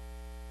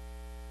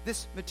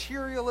 this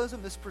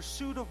materialism, this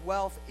pursuit of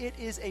wealth, it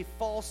is a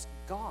false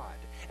god.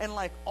 And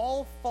like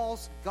all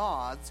false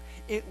gods,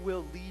 it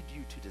will lead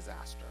you to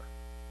disaster.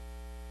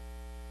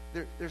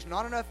 There's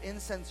not enough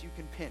incense you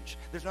can pinch.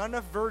 There's not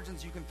enough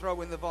virgins you can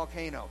throw in the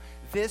volcano.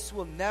 This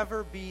will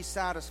never be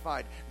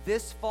satisfied.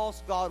 This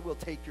false god will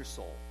take your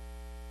soul.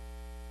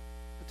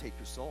 He'll take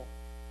your soul.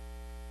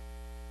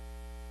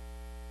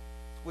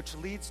 Which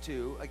leads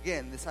to,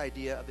 again, this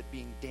idea of it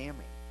being damning.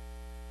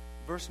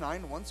 Verse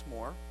 9, once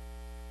more.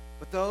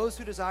 But those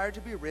who desire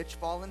to be rich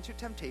fall into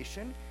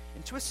temptation,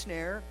 into a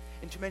snare,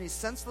 into many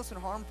senseless and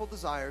harmful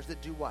desires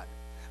that do what?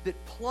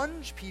 That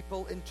plunge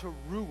people into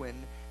ruin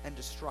and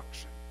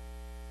destruction.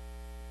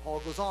 Paul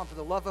goes on, for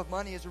the love of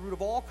money is the root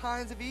of all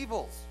kinds of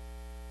evils.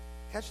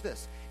 Catch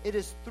this. It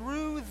is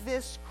through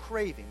this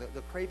craving,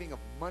 the craving of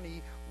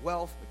money,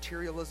 wealth,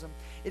 materialism,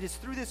 it is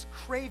through this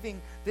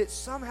craving that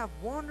some have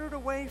wandered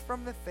away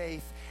from the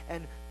faith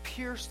and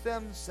pierced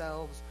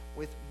themselves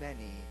with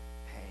many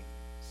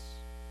pangs.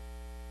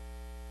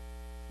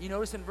 You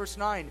notice in verse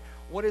 9,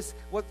 what is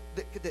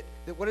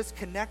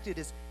connected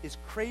is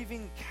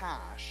craving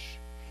cash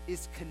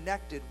is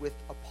connected with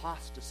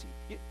apostasy.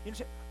 You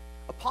understand?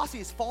 Apostasy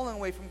is falling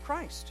away from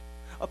Christ.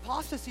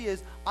 Apostasy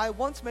is, I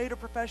once made a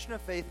profession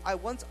of faith, I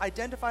once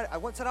identified, I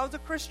once said I was a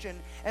Christian,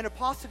 and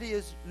apostasy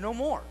is no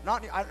more.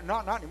 Not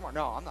anymore.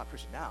 No, I'm not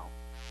Christian now.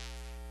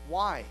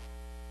 Why?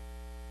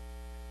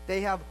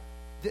 They have,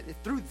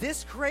 through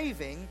this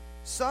craving,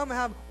 some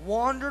have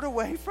wandered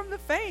away from the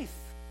faith.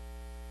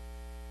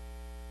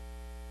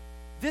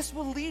 This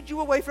will lead you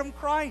away from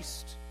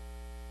Christ.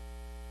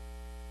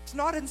 It's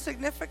not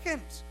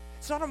insignificant.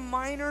 It's not a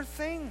minor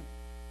thing.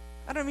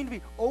 I don't mean to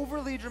be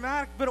overly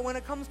dramatic, but when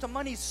it comes to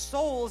money,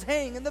 souls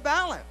hang in the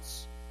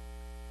balance.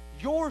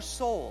 Your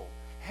soul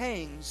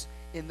hangs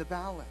in the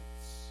balance.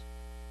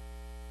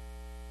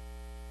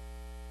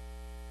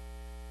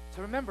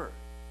 So remember,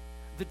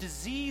 the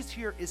disease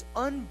here is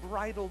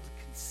unbridled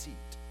conceit.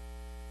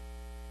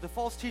 The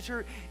false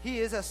teacher, he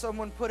is, as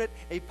someone put it,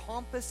 a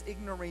pompous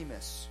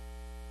ignoramus.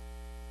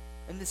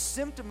 And the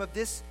symptom of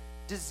this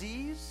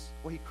disease,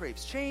 well, he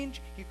craves change,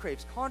 he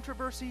craves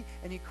controversy,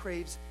 and he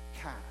craves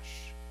cash.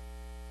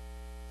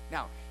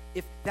 Now,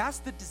 if that's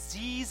the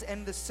disease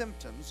and the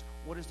symptoms,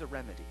 what is the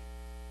remedy?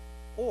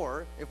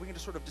 Or, if we can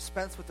just sort of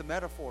dispense with the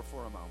metaphor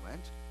for a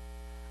moment,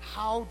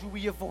 how do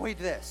we avoid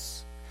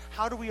this?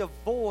 How do we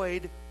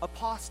avoid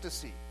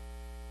apostasy?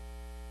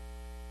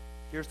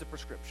 Here's the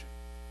prescription.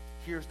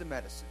 Here's the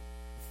medicine.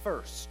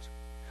 First,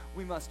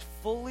 we must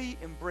fully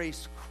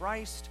embrace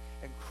Christ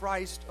and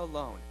Christ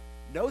alone.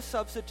 No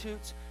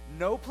substitutes,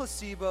 no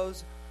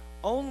placebos,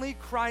 only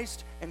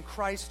Christ and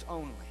Christ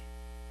only.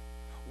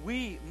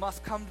 We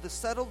must come to the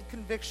settled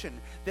conviction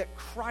that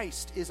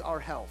Christ is our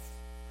health.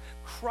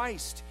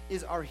 Christ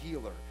is our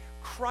healer.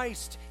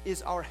 Christ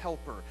is our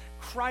helper.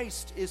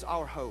 Christ is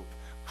our hope.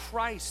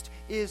 Christ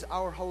is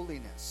our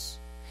holiness.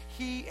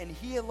 He and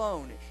He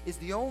alone is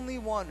the only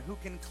one who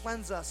can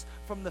cleanse us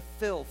from the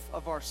filth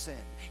of our sin.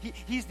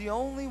 He's the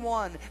only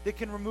one that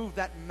can remove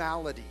that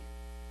malady.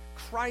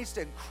 Christ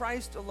and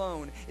Christ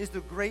alone is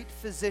the great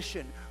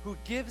physician who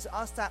gives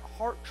us that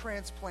heart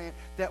transplant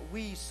that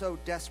we so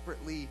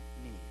desperately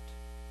need.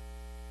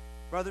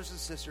 Brothers and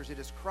sisters, it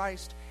is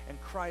Christ and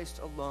Christ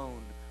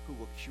alone who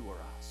will cure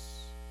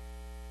us.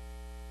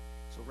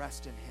 So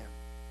rest in Him.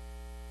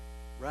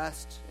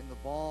 Rest in the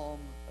balm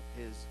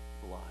of His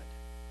blood,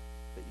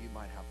 that you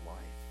might have life.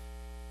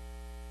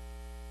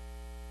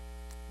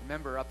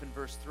 Remember, up in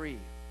verse 3,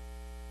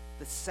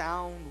 the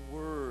sound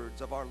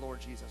words of our Lord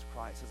Jesus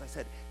Christ. As I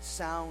said,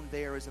 sound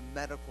there is a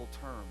medical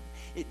term.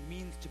 It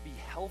means to be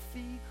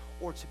healthy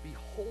or to be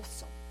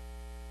wholesome.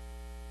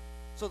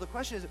 So the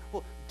question is,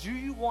 well, do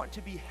you want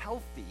to be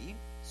healthy,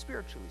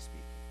 spiritually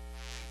speaking?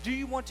 Do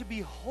you want to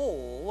be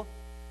whole,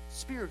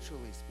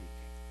 spiritually speaking?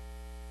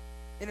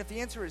 And if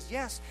the answer is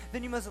yes,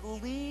 then you must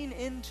lean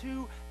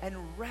into and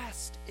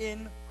rest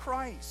in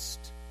Christ.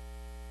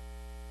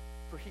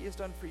 For He has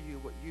done for you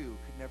what you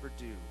could never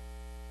do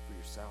for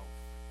yourself.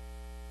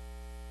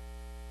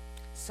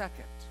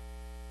 Second,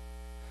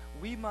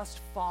 we must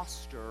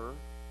foster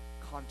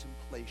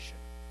contemplation.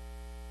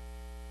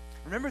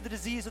 Remember the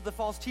disease of the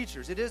false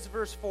teachers. It is,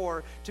 verse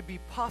 4, to be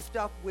puffed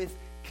up with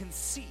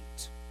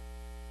conceit.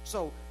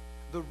 So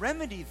the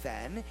remedy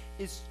then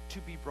is to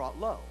be brought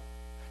low,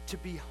 to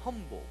be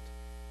humbled,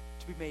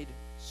 to be made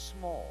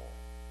small.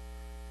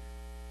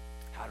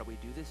 How do we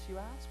do this, you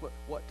ask?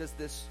 What does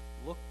this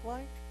look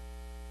like?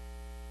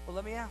 Well,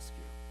 let me ask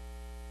you.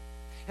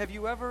 Have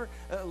you ever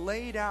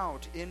laid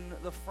out in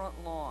the front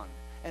lawn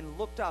and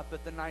looked up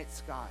at the night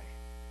sky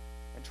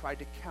and tried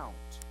to count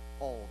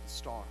all the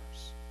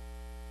stars?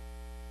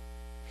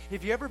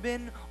 Have you ever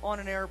been on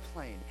an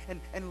airplane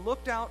and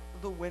looked out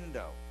the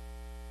window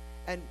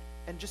and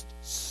just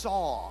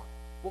saw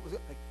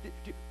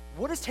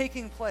what is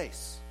taking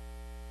place?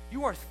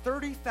 You are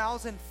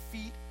 30,000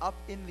 feet up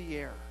in the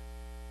air,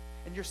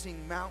 and you're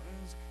seeing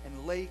mountains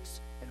and lakes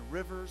and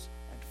rivers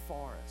and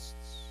forests.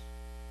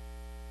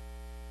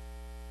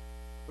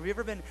 Have you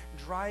ever been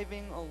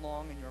driving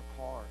along in your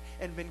car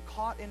and been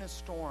caught in a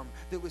storm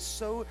that was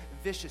so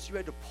vicious you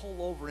had to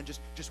pull over and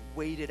just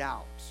wait it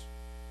out?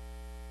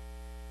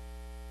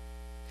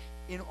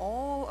 In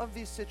all of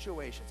these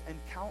situations and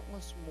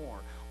countless more,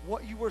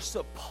 what you were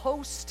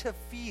supposed to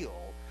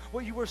feel,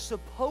 what you were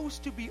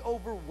supposed to be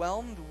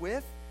overwhelmed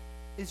with,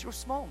 is your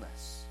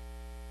smallness,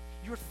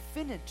 your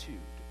finitude,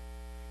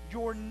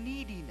 your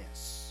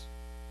neediness.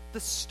 The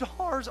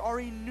stars are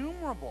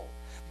innumerable.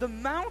 The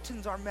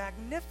mountains are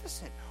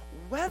magnificent.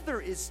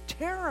 Weather is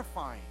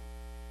terrifying.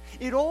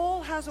 It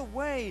all has a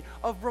way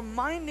of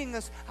reminding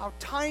us how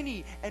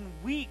tiny and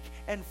weak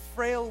and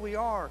frail we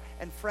are.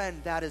 And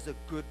friend, that is a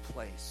good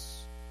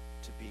place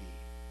to be.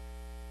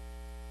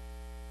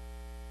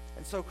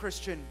 And so,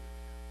 Christian,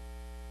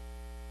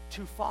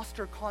 to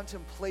foster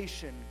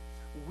contemplation,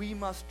 we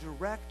must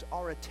direct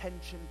our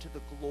attention to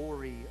the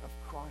glory of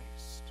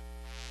Christ.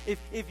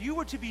 If you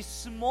were to be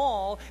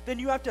small, then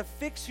you have to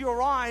fix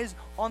your eyes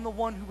on the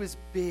one who is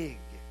big.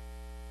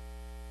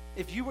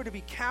 If you were to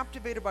be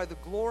captivated by the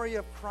glory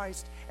of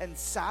Christ and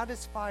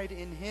satisfied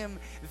in him,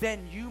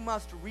 then you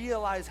must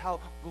realize how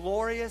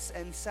glorious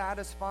and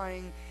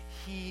satisfying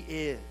he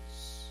is.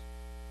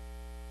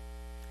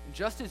 And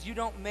just as you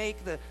don't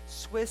make the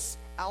Swiss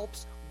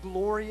Alps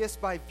glorious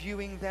by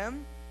viewing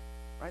them,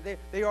 right?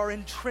 They are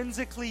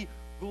intrinsically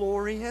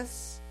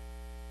glorious.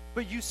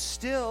 But you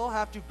still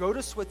have to go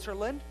to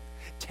Switzerland,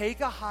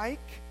 take a hike,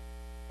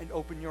 and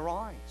open your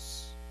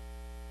eyes.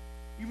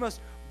 You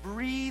must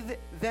breathe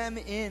them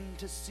in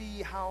to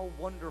see how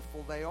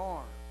wonderful they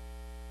are.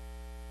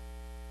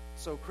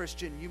 So,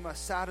 Christian, you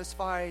must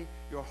satisfy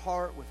your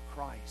heart with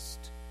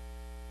Christ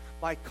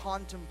by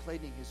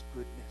contemplating his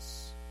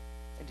goodness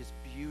and his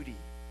beauty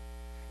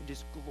and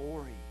his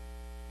glory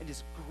and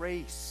his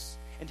grace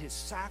and his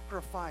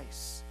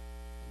sacrifice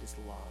and his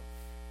love.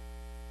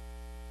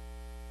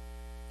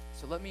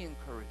 So let me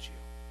encourage you.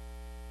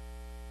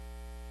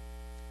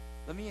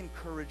 Let me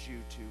encourage you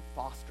to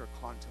foster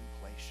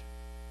contemplation.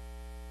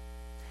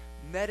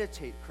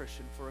 Meditate,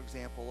 Christian, for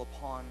example,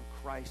 upon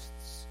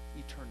Christ's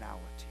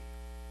eternality.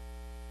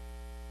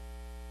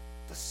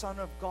 The Son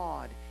of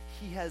God,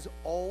 he has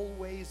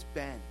always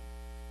been.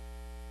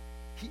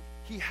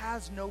 He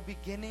has no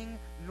beginning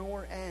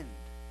nor end.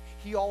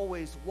 He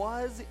always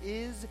was,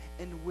 is,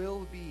 and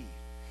will be.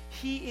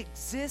 He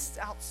exists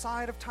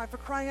outside of time. For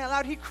crying out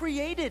loud, he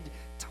created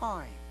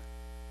time.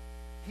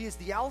 He is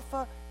the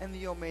Alpha and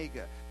the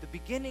Omega, the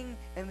beginning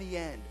and the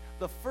end,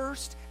 the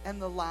first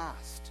and the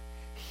last.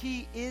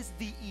 He is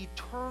the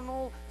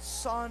eternal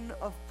Son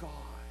of God.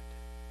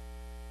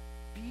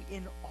 Be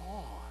in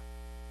awe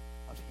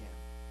of him.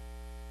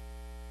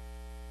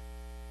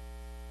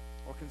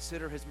 Or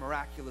consider his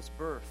miraculous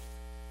birth.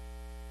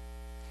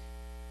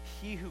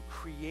 He who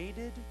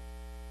created,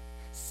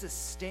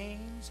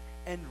 sustains,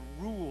 and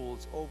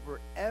rules over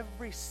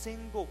every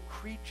single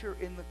creature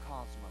in the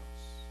cosmos.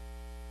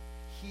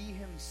 He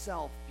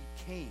himself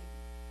became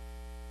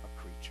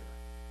a creature.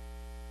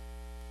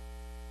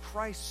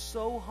 Christ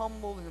so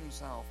humbled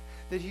himself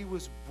that he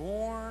was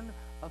born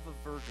of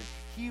a virgin.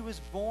 He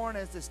was born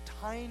as this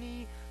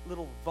tiny,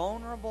 little,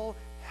 vulnerable,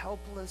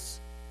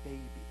 helpless baby.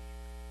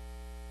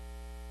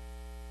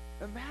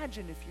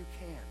 Imagine, if you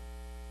can,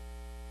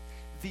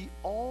 the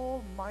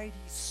almighty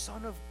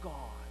Son of God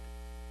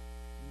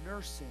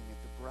nursing at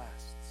the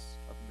breasts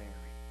of Mary.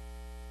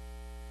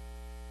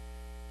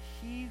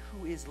 He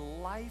who is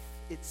life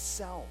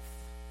itself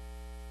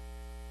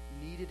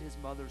needed his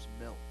mother's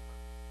milk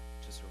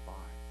to survive.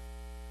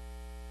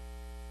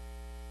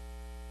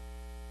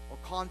 Or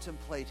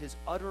contemplate his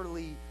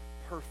utterly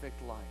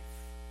perfect life.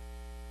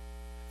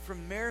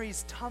 From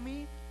Mary's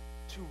tummy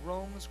to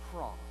Rome's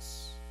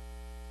cross,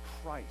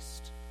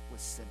 Christ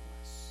was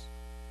sinless.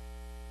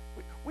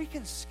 We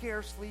can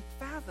scarcely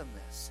fathom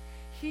this.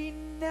 He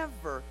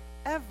never,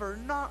 ever,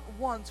 not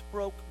once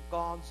broke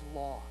God's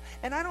law.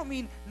 And I don't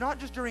mean not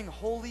just during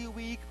Holy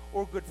Week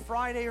or Good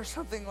Friday or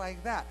something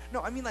like that.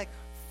 No, I mean like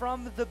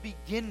from the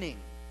beginning,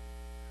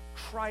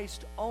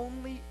 Christ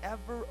only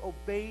ever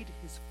obeyed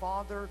his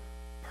Father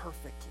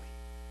perfectly.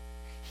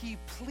 He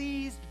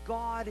pleased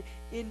God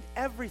in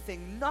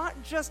everything, not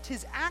just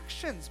his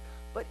actions,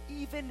 but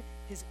even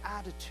his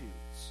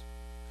attitudes.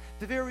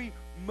 The very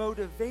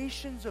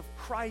motivations of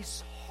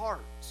Christ's heart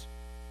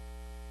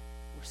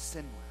were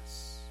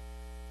sinless.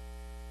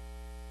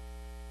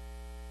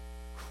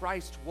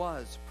 Christ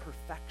was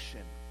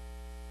perfection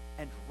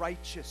and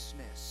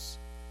righteousness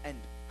and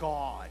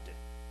God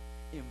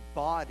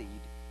embodied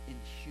in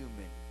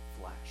human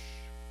flesh.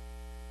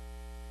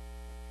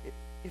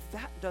 If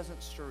that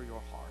doesn't stir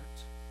your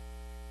heart,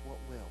 what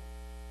will?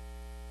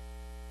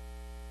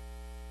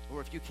 Or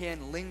if you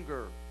can,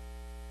 linger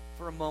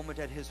for a moment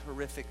at his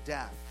horrific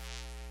death.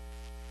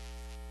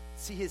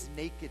 See his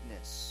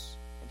nakedness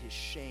and his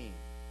shame.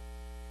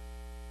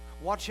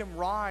 Watch him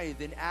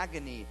writhe in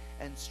agony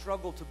and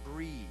struggle to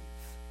breathe,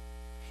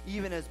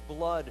 even as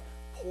blood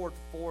poured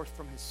forth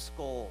from his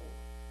skull,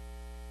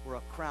 where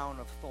a crown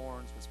of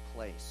thorns was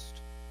placed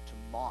to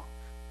mock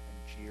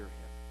and jeer him.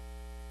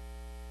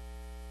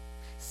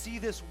 See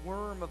this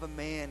worm of a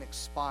man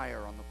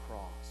expire on the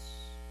cross.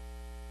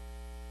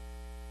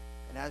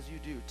 And as you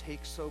do,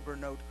 take sober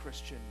note,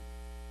 Christian,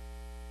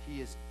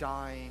 he is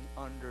dying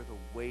under the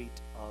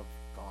weight of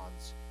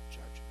God's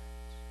judgment.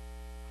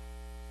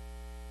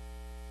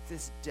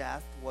 This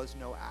death was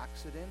no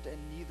accident, and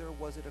neither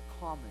was it a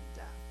common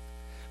death.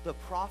 The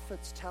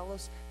prophets tell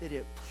us that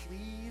it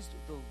pleased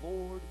the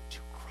Lord to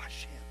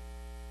crush him.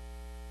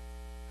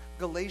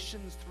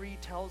 Galatians 3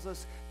 tells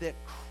us that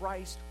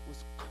Christ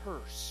was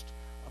cursed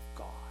of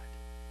God,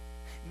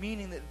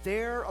 meaning that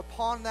there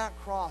upon that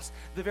cross,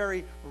 the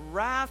very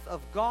wrath of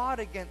God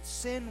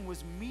against sin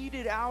was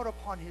meted out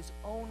upon his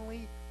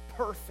only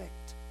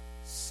perfect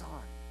Son.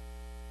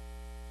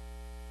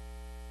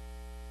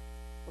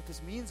 What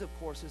this means, of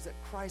course, is that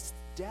Christ's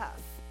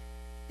death,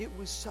 it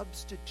was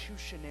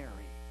substitutionary.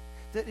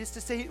 That is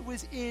to say, it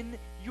was in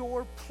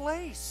your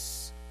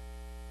place.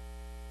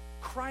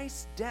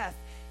 Christ's death,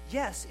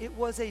 yes, it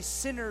was a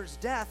sinner's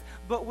death,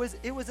 but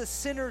it was a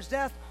sinner's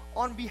death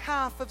on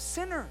behalf of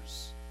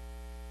sinners.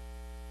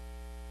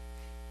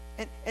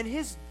 And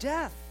his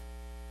death,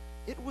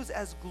 it was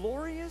as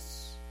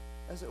glorious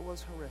as it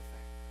was horrific.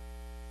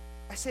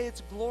 I say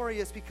it's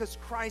glorious because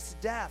Christ's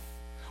death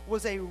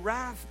was a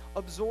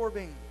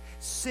wrath-absorbing,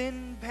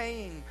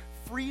 sin-paying,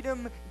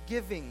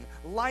 freedom-giving,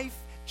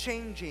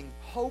 life-changing,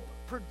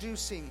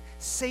 hope-producing,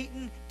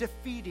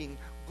 Satan-defeating,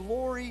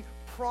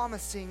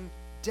 glory-promising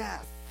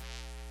death.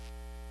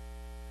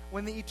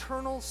 When the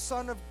eternal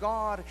Son of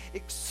God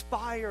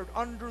expired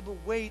under the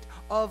weight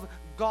of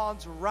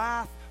God's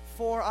wrath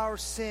for our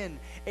sin,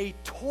 a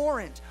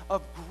torrent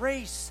of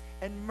grace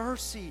and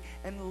mercy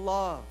and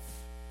love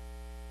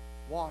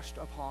washed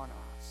upon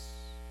us.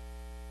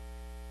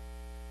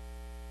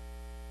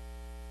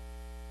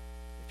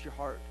 If your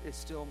heart is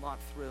still not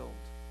thrilled,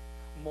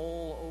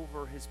 mull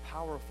over his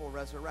powerful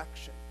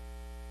resurrection.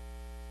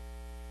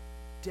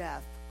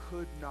 Death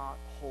could not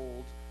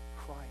hold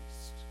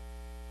Christ.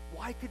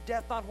 Why could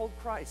death not hold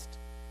Christ?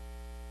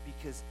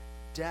 Because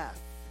death,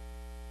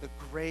 the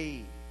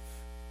grave,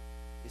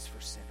 is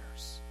for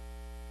sinners.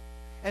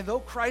 And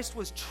though Christ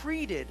was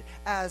treated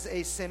as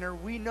a sinner,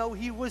 we know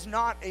he was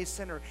not a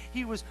sinner.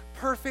 He was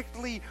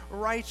perfectly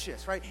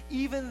righteous, right?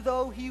 Even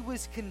though he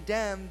was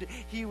condemned,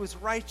 he was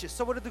righteous.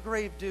 So what did the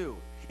grave do?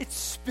 It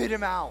spit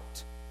him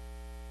out.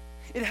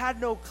 It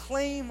had no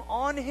claim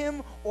on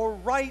him or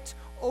right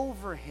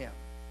over him.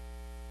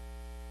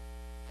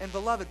 And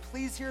beloved,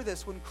 please hear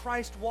this. When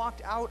Christ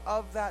walked out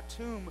of that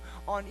tomb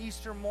on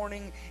Easter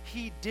morning,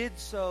 he did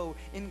so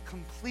in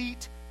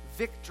complete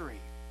victory.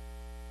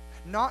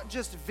 Not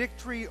just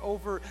victory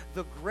over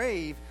the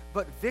grave,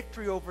 but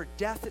victory over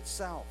death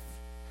itself.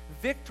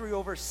 Victory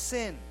over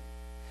sin.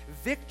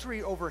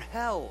 Victory over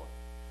hell.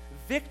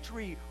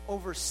 Victory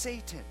over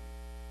Satan.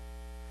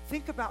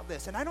 Think about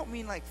this. And I don't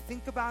mean like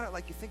think about it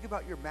like you think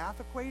about your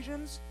math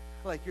equations,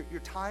 like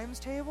your times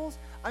tables.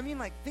 I mean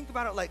like think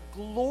about it like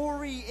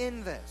glory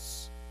in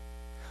this.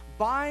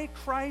 By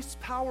Christ's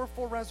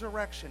powerful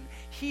resurrection,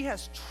 he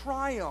has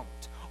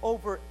triumphed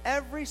over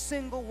every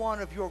single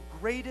one of your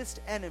greatest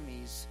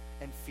enemies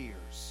and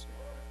fears.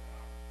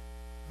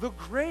 The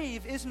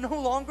grave is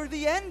no longer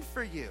the end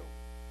for you.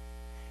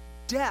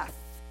 Death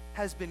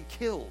has been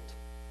killed.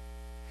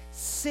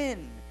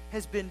 Sin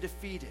has been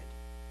defeated.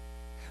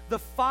 The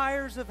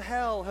fires of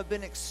hell have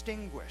been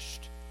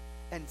extinguished,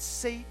 and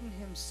Satan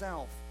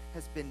himself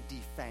has been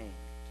defanged.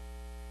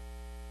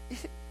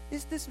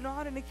 Is this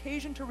not an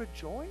occasion to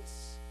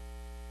rejoice?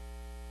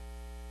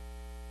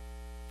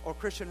 Or,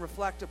 Christian,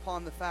 reflect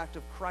upon the fact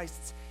of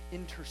Christ's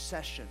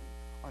intercession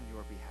on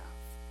your behalf.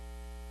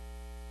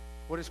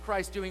 What is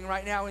Christ doing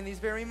right now in these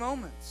very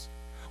moments?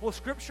 Well,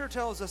 Scripture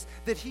tells us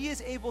that he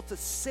is able to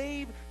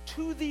save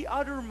to the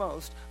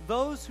uttermost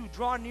those who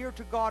draw near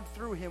to God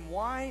through him.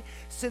 Why?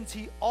 Since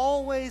he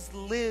always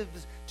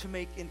lives to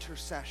make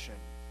intercession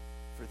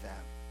for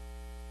them.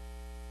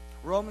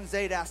 Romans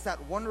 8 asks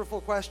that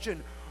wonderful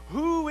question,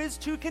 who is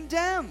to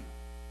condemn?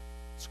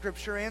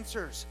 Scripture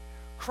answers,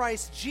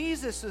 Christ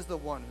Jesus is the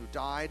one who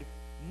died,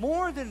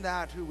 more than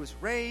that, who was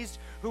raised,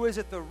 who is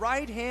at the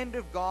right hand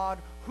of God,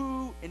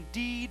 who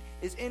indeed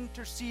is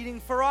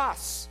interceding for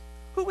us.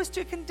 Who is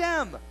to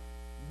condemn?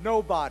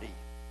 Nobody.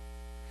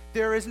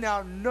 There is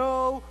now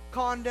no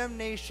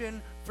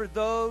condemnation for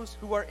those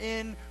who are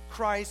in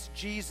Christ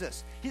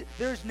Jesus.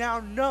 There's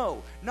now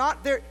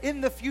not there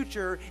in the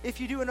future, if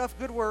you do enough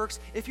good works,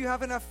 if you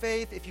have enough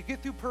faith, if you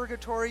get through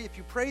purgatory, if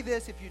you pray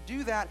this, if you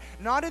do that,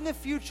 not in the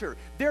future.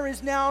 There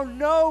is now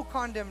no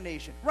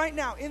condemnation, right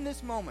now, in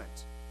this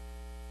moment,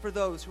 for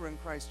those who are in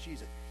Christ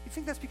Jesus. You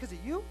think that's because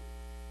of you?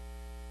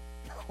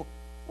 No.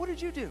 What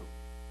did you do?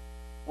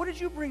 What did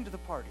you bring to the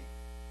party?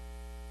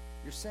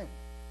 Your sin.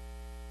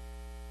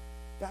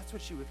 That's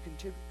what you have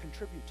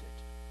contributed.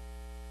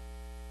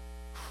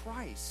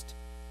 Christ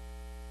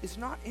is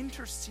not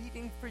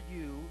interceding for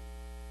you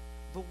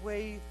the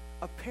way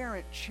a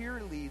parent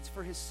cheerleads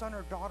for his son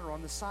or daughter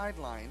on the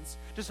sidelines,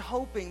 just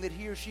hoping that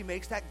he or she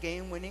makes that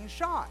game-winning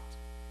shot.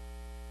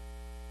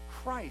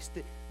 Christ,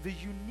 the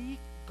unique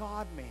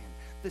God-man,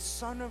 the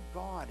Son of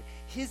God,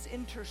 his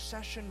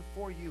intercession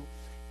for you,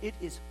 it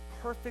is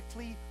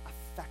perfectly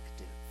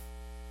effective.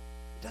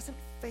 It doesn't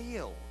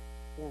fail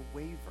or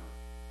waver.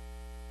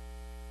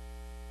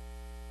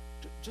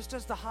 Just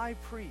as the high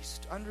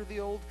priest under the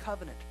old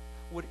covenant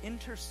would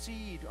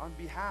intercede on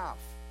behalf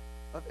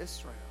of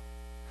Israel,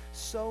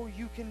 so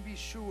you can be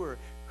sure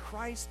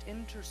Christ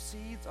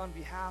intercedes on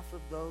behalf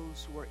of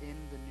those who are in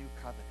the new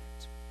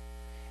covenant.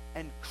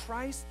 And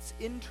Christ's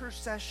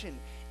intercession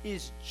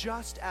is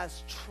just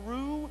as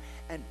true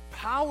and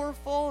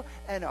powerful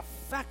and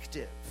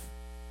effective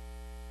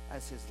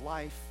as his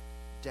life,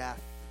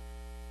 death,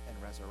 and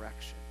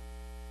resurrection.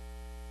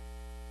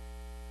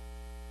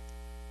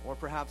 Or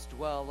perhaps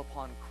dwell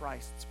upon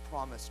Christ's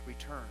promised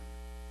return.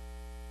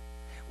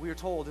 We are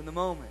told in a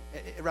moment,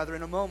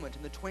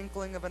 in the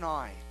twinkling of an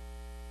eye,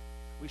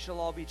 we shall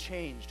all be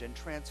changed and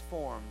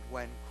transformed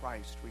when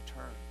Christ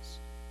returns.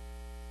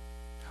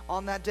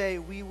 On that day,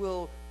 we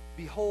will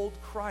behold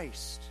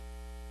Christ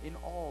in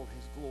all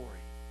his glory.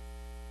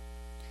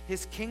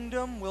 His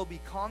kingdom will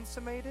be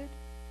consummated.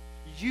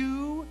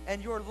 You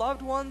and your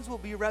loved ones will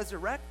be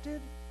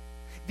resurrected.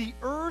 The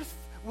earth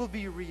will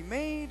be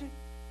remade.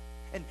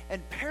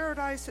 And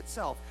paradise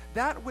itself,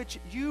 that which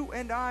you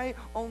and I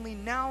only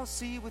now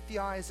see with the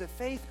eyes of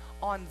faith,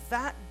 on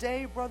that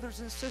day, brothers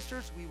and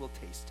sisters, we will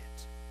taste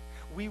it.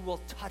 We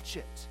will touch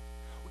it.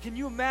 Can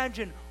you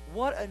imagine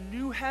what a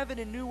new heaven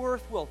and new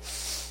earth will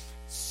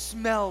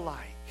smell like?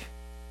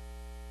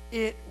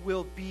 It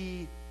will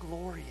be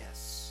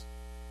glorious.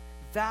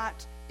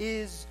 That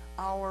is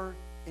our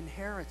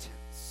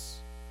inheritance.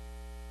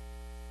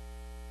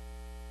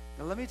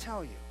 Now let me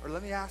tell you, or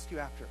let me ask you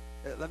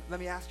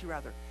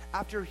rather,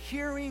 after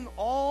hearing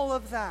all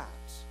of that,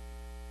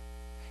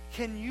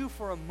 can you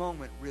for a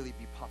moment really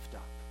be puffed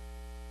up?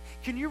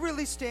 Can you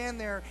really stand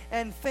there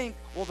and think,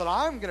 well, that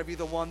I'm going to be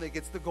the one that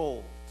gets the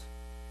gold?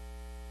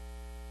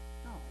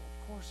 No,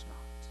 of course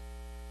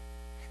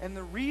not. And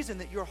the reason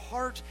that your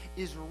heart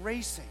is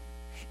racing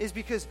is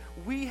because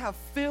we have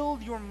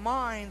filled your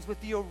minds with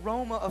the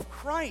aroma of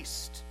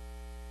Christ.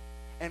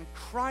 And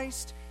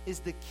Christ is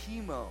the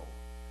chemo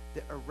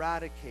that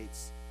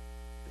eradicates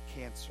the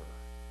cancer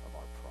of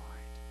our pride.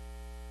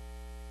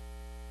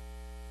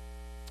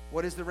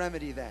 What is the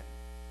remedy then?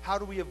 How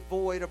do we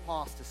avoid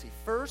apostasy?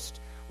 First,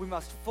 we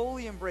must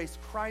fully embrace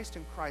Christ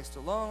and Christ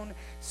alone.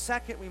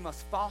 Second, we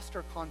must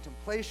foster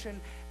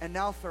contemplation. And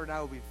now third, I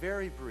will be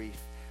very brief,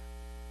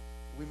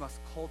 we must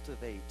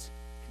cultivate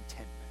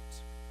contentment.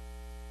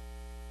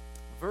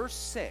 Verse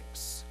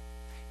 6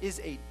 is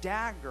a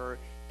dagger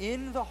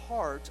in the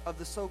heart of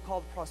the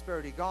so-called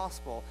prosperity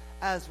gospel,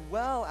 as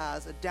well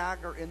as a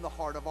dagger in the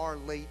heart of our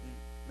latent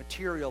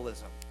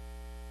materialism.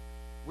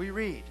 We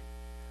read,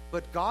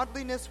 "But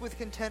godliness with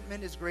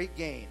contentment is great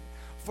gain.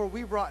 For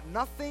we brought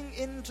nothing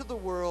into the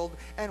world,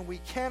 and we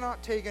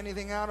cannot take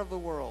anything out of the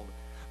world.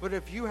 But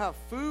if you have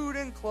food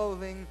and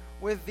clothing,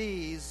 with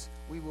these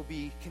we will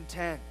be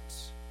content."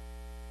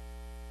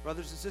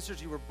 Brothers and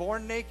sisters, you were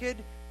born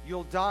naked,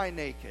 you'll die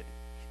naked.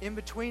 In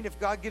between, if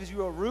God gives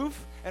you a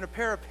roof and a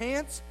pair of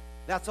pants,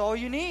 that's all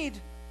you need.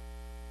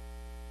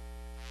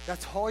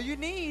 That's all you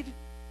need.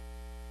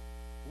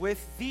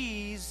 With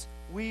these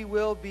we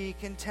will be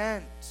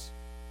content.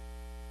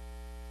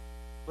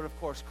 But of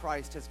course,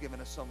 Christ has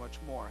given us so much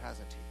more,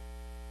 hasn't he?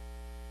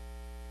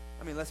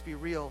 I mean, let's be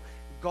real.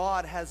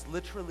 God has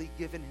literally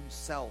given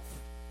himself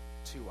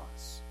to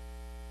us.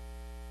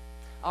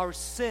 Our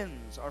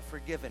sins are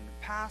forgiven,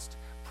 past,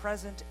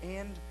 present,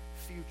 and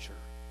future.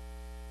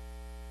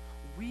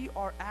 We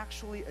are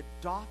actually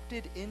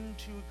adopted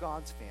into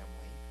God's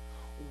family,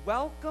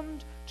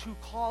 welcomed to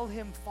call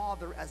him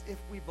Father as if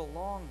we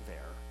belong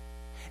there,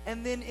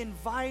 and then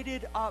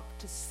invited up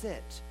to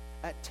sit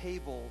at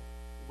table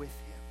with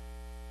him.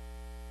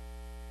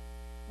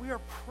 We are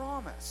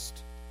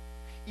promised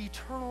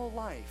eternal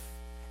life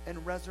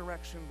and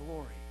resurrection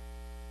glory.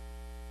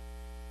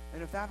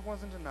 And if that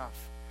wasn't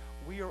enough,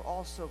 we are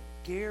also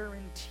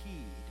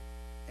guaranteed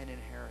an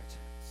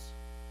inheritance.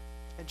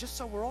 And just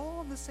so we're all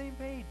on the same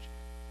page,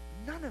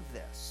 none of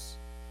this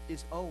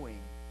is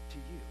owing to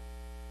you.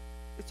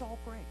 It's all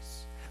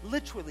grace.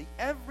 Literally,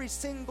 every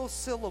single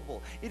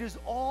syllable. It is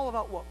all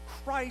about what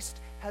Christ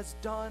has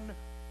done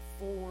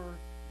for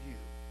you.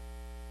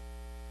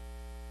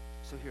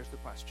 So here's the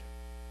question.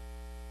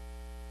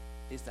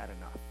 Is that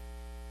enough?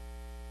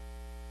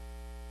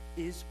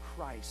 Is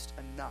Christ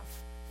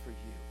enough for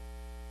you?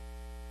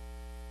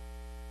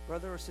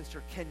 Brother or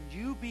sister, can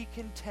you be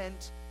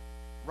content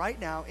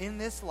right now in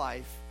this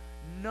life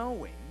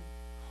knowing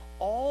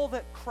all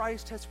that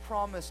Christ has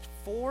promised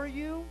for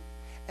you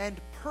and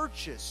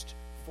purchased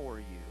for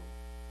you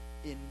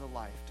in the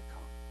life to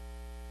come?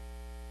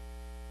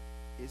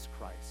 Is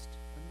Christ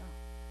enough?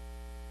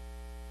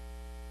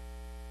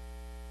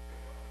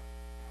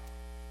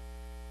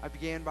 I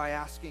began by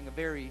asking a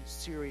very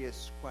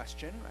serious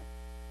question. I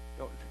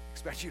don't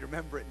expect you to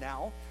remember it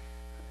now.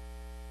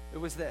 It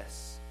was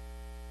this: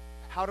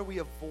 how do we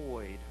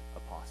avoid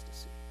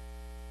apostasy?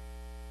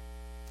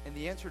 And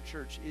the answer,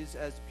 church, is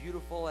as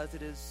beautiful as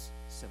it is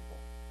simple.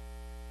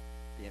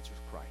 The answer is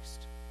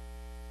Christ.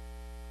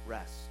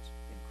 Rest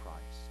in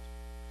Christ.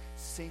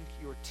 Sink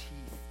your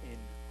teeth in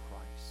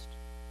Christ.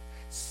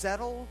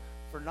 Settle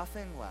for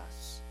nothing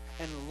less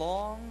and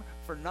long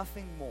for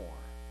nothing more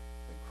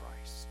than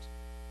Christ.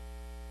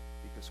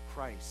 Because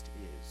Christ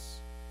is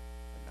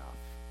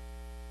enough.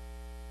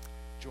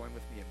 Join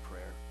with me in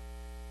prayer.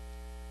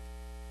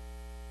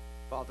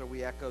 Father,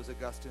 we echo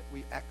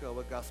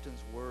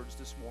Augustine's words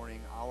this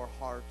morning. Our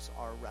hearts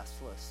are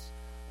restless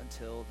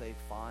until they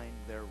find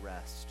their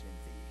rest in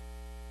Thee.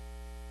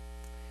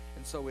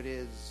 And so it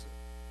is,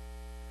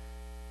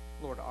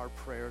 Lord, our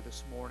prayer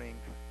this morning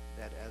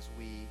that as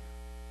we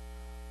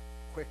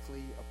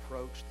quickly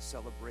approach the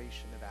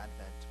celebration of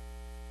Advent,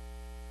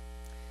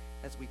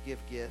 as we give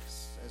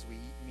gifts, as we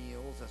eat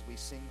meals, as we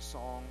sing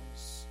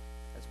songs,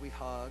 as we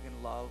hug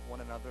and love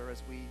one another,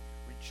 as we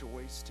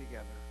rejoice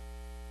together,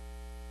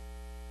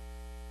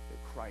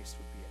 that Christ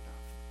would be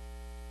enough.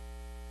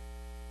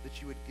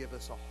 That you would give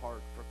us a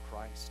heart for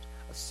Christ,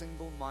 a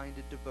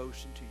single-minded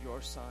devotion to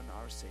your Son,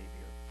 our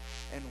Savior.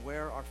 And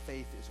where our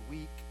faith is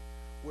weak,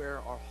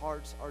 where our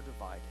hearts are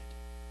divided,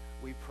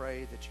 we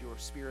pray that your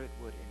Spirit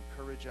would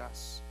encourage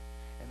us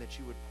and that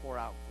you would pour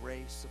out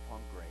grace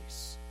upon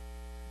grace.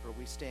 For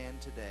we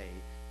stand today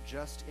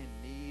just in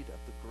need of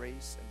the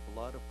grace and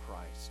blood of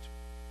Christ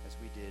as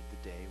we did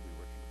the day we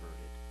were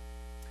converted.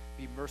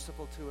 Be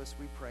merciful to us,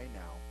 we pray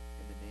now,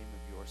 in the name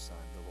of your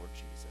Son, the Lord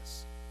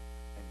Jesus.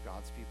 And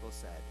God's people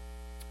said,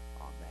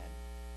 Amen.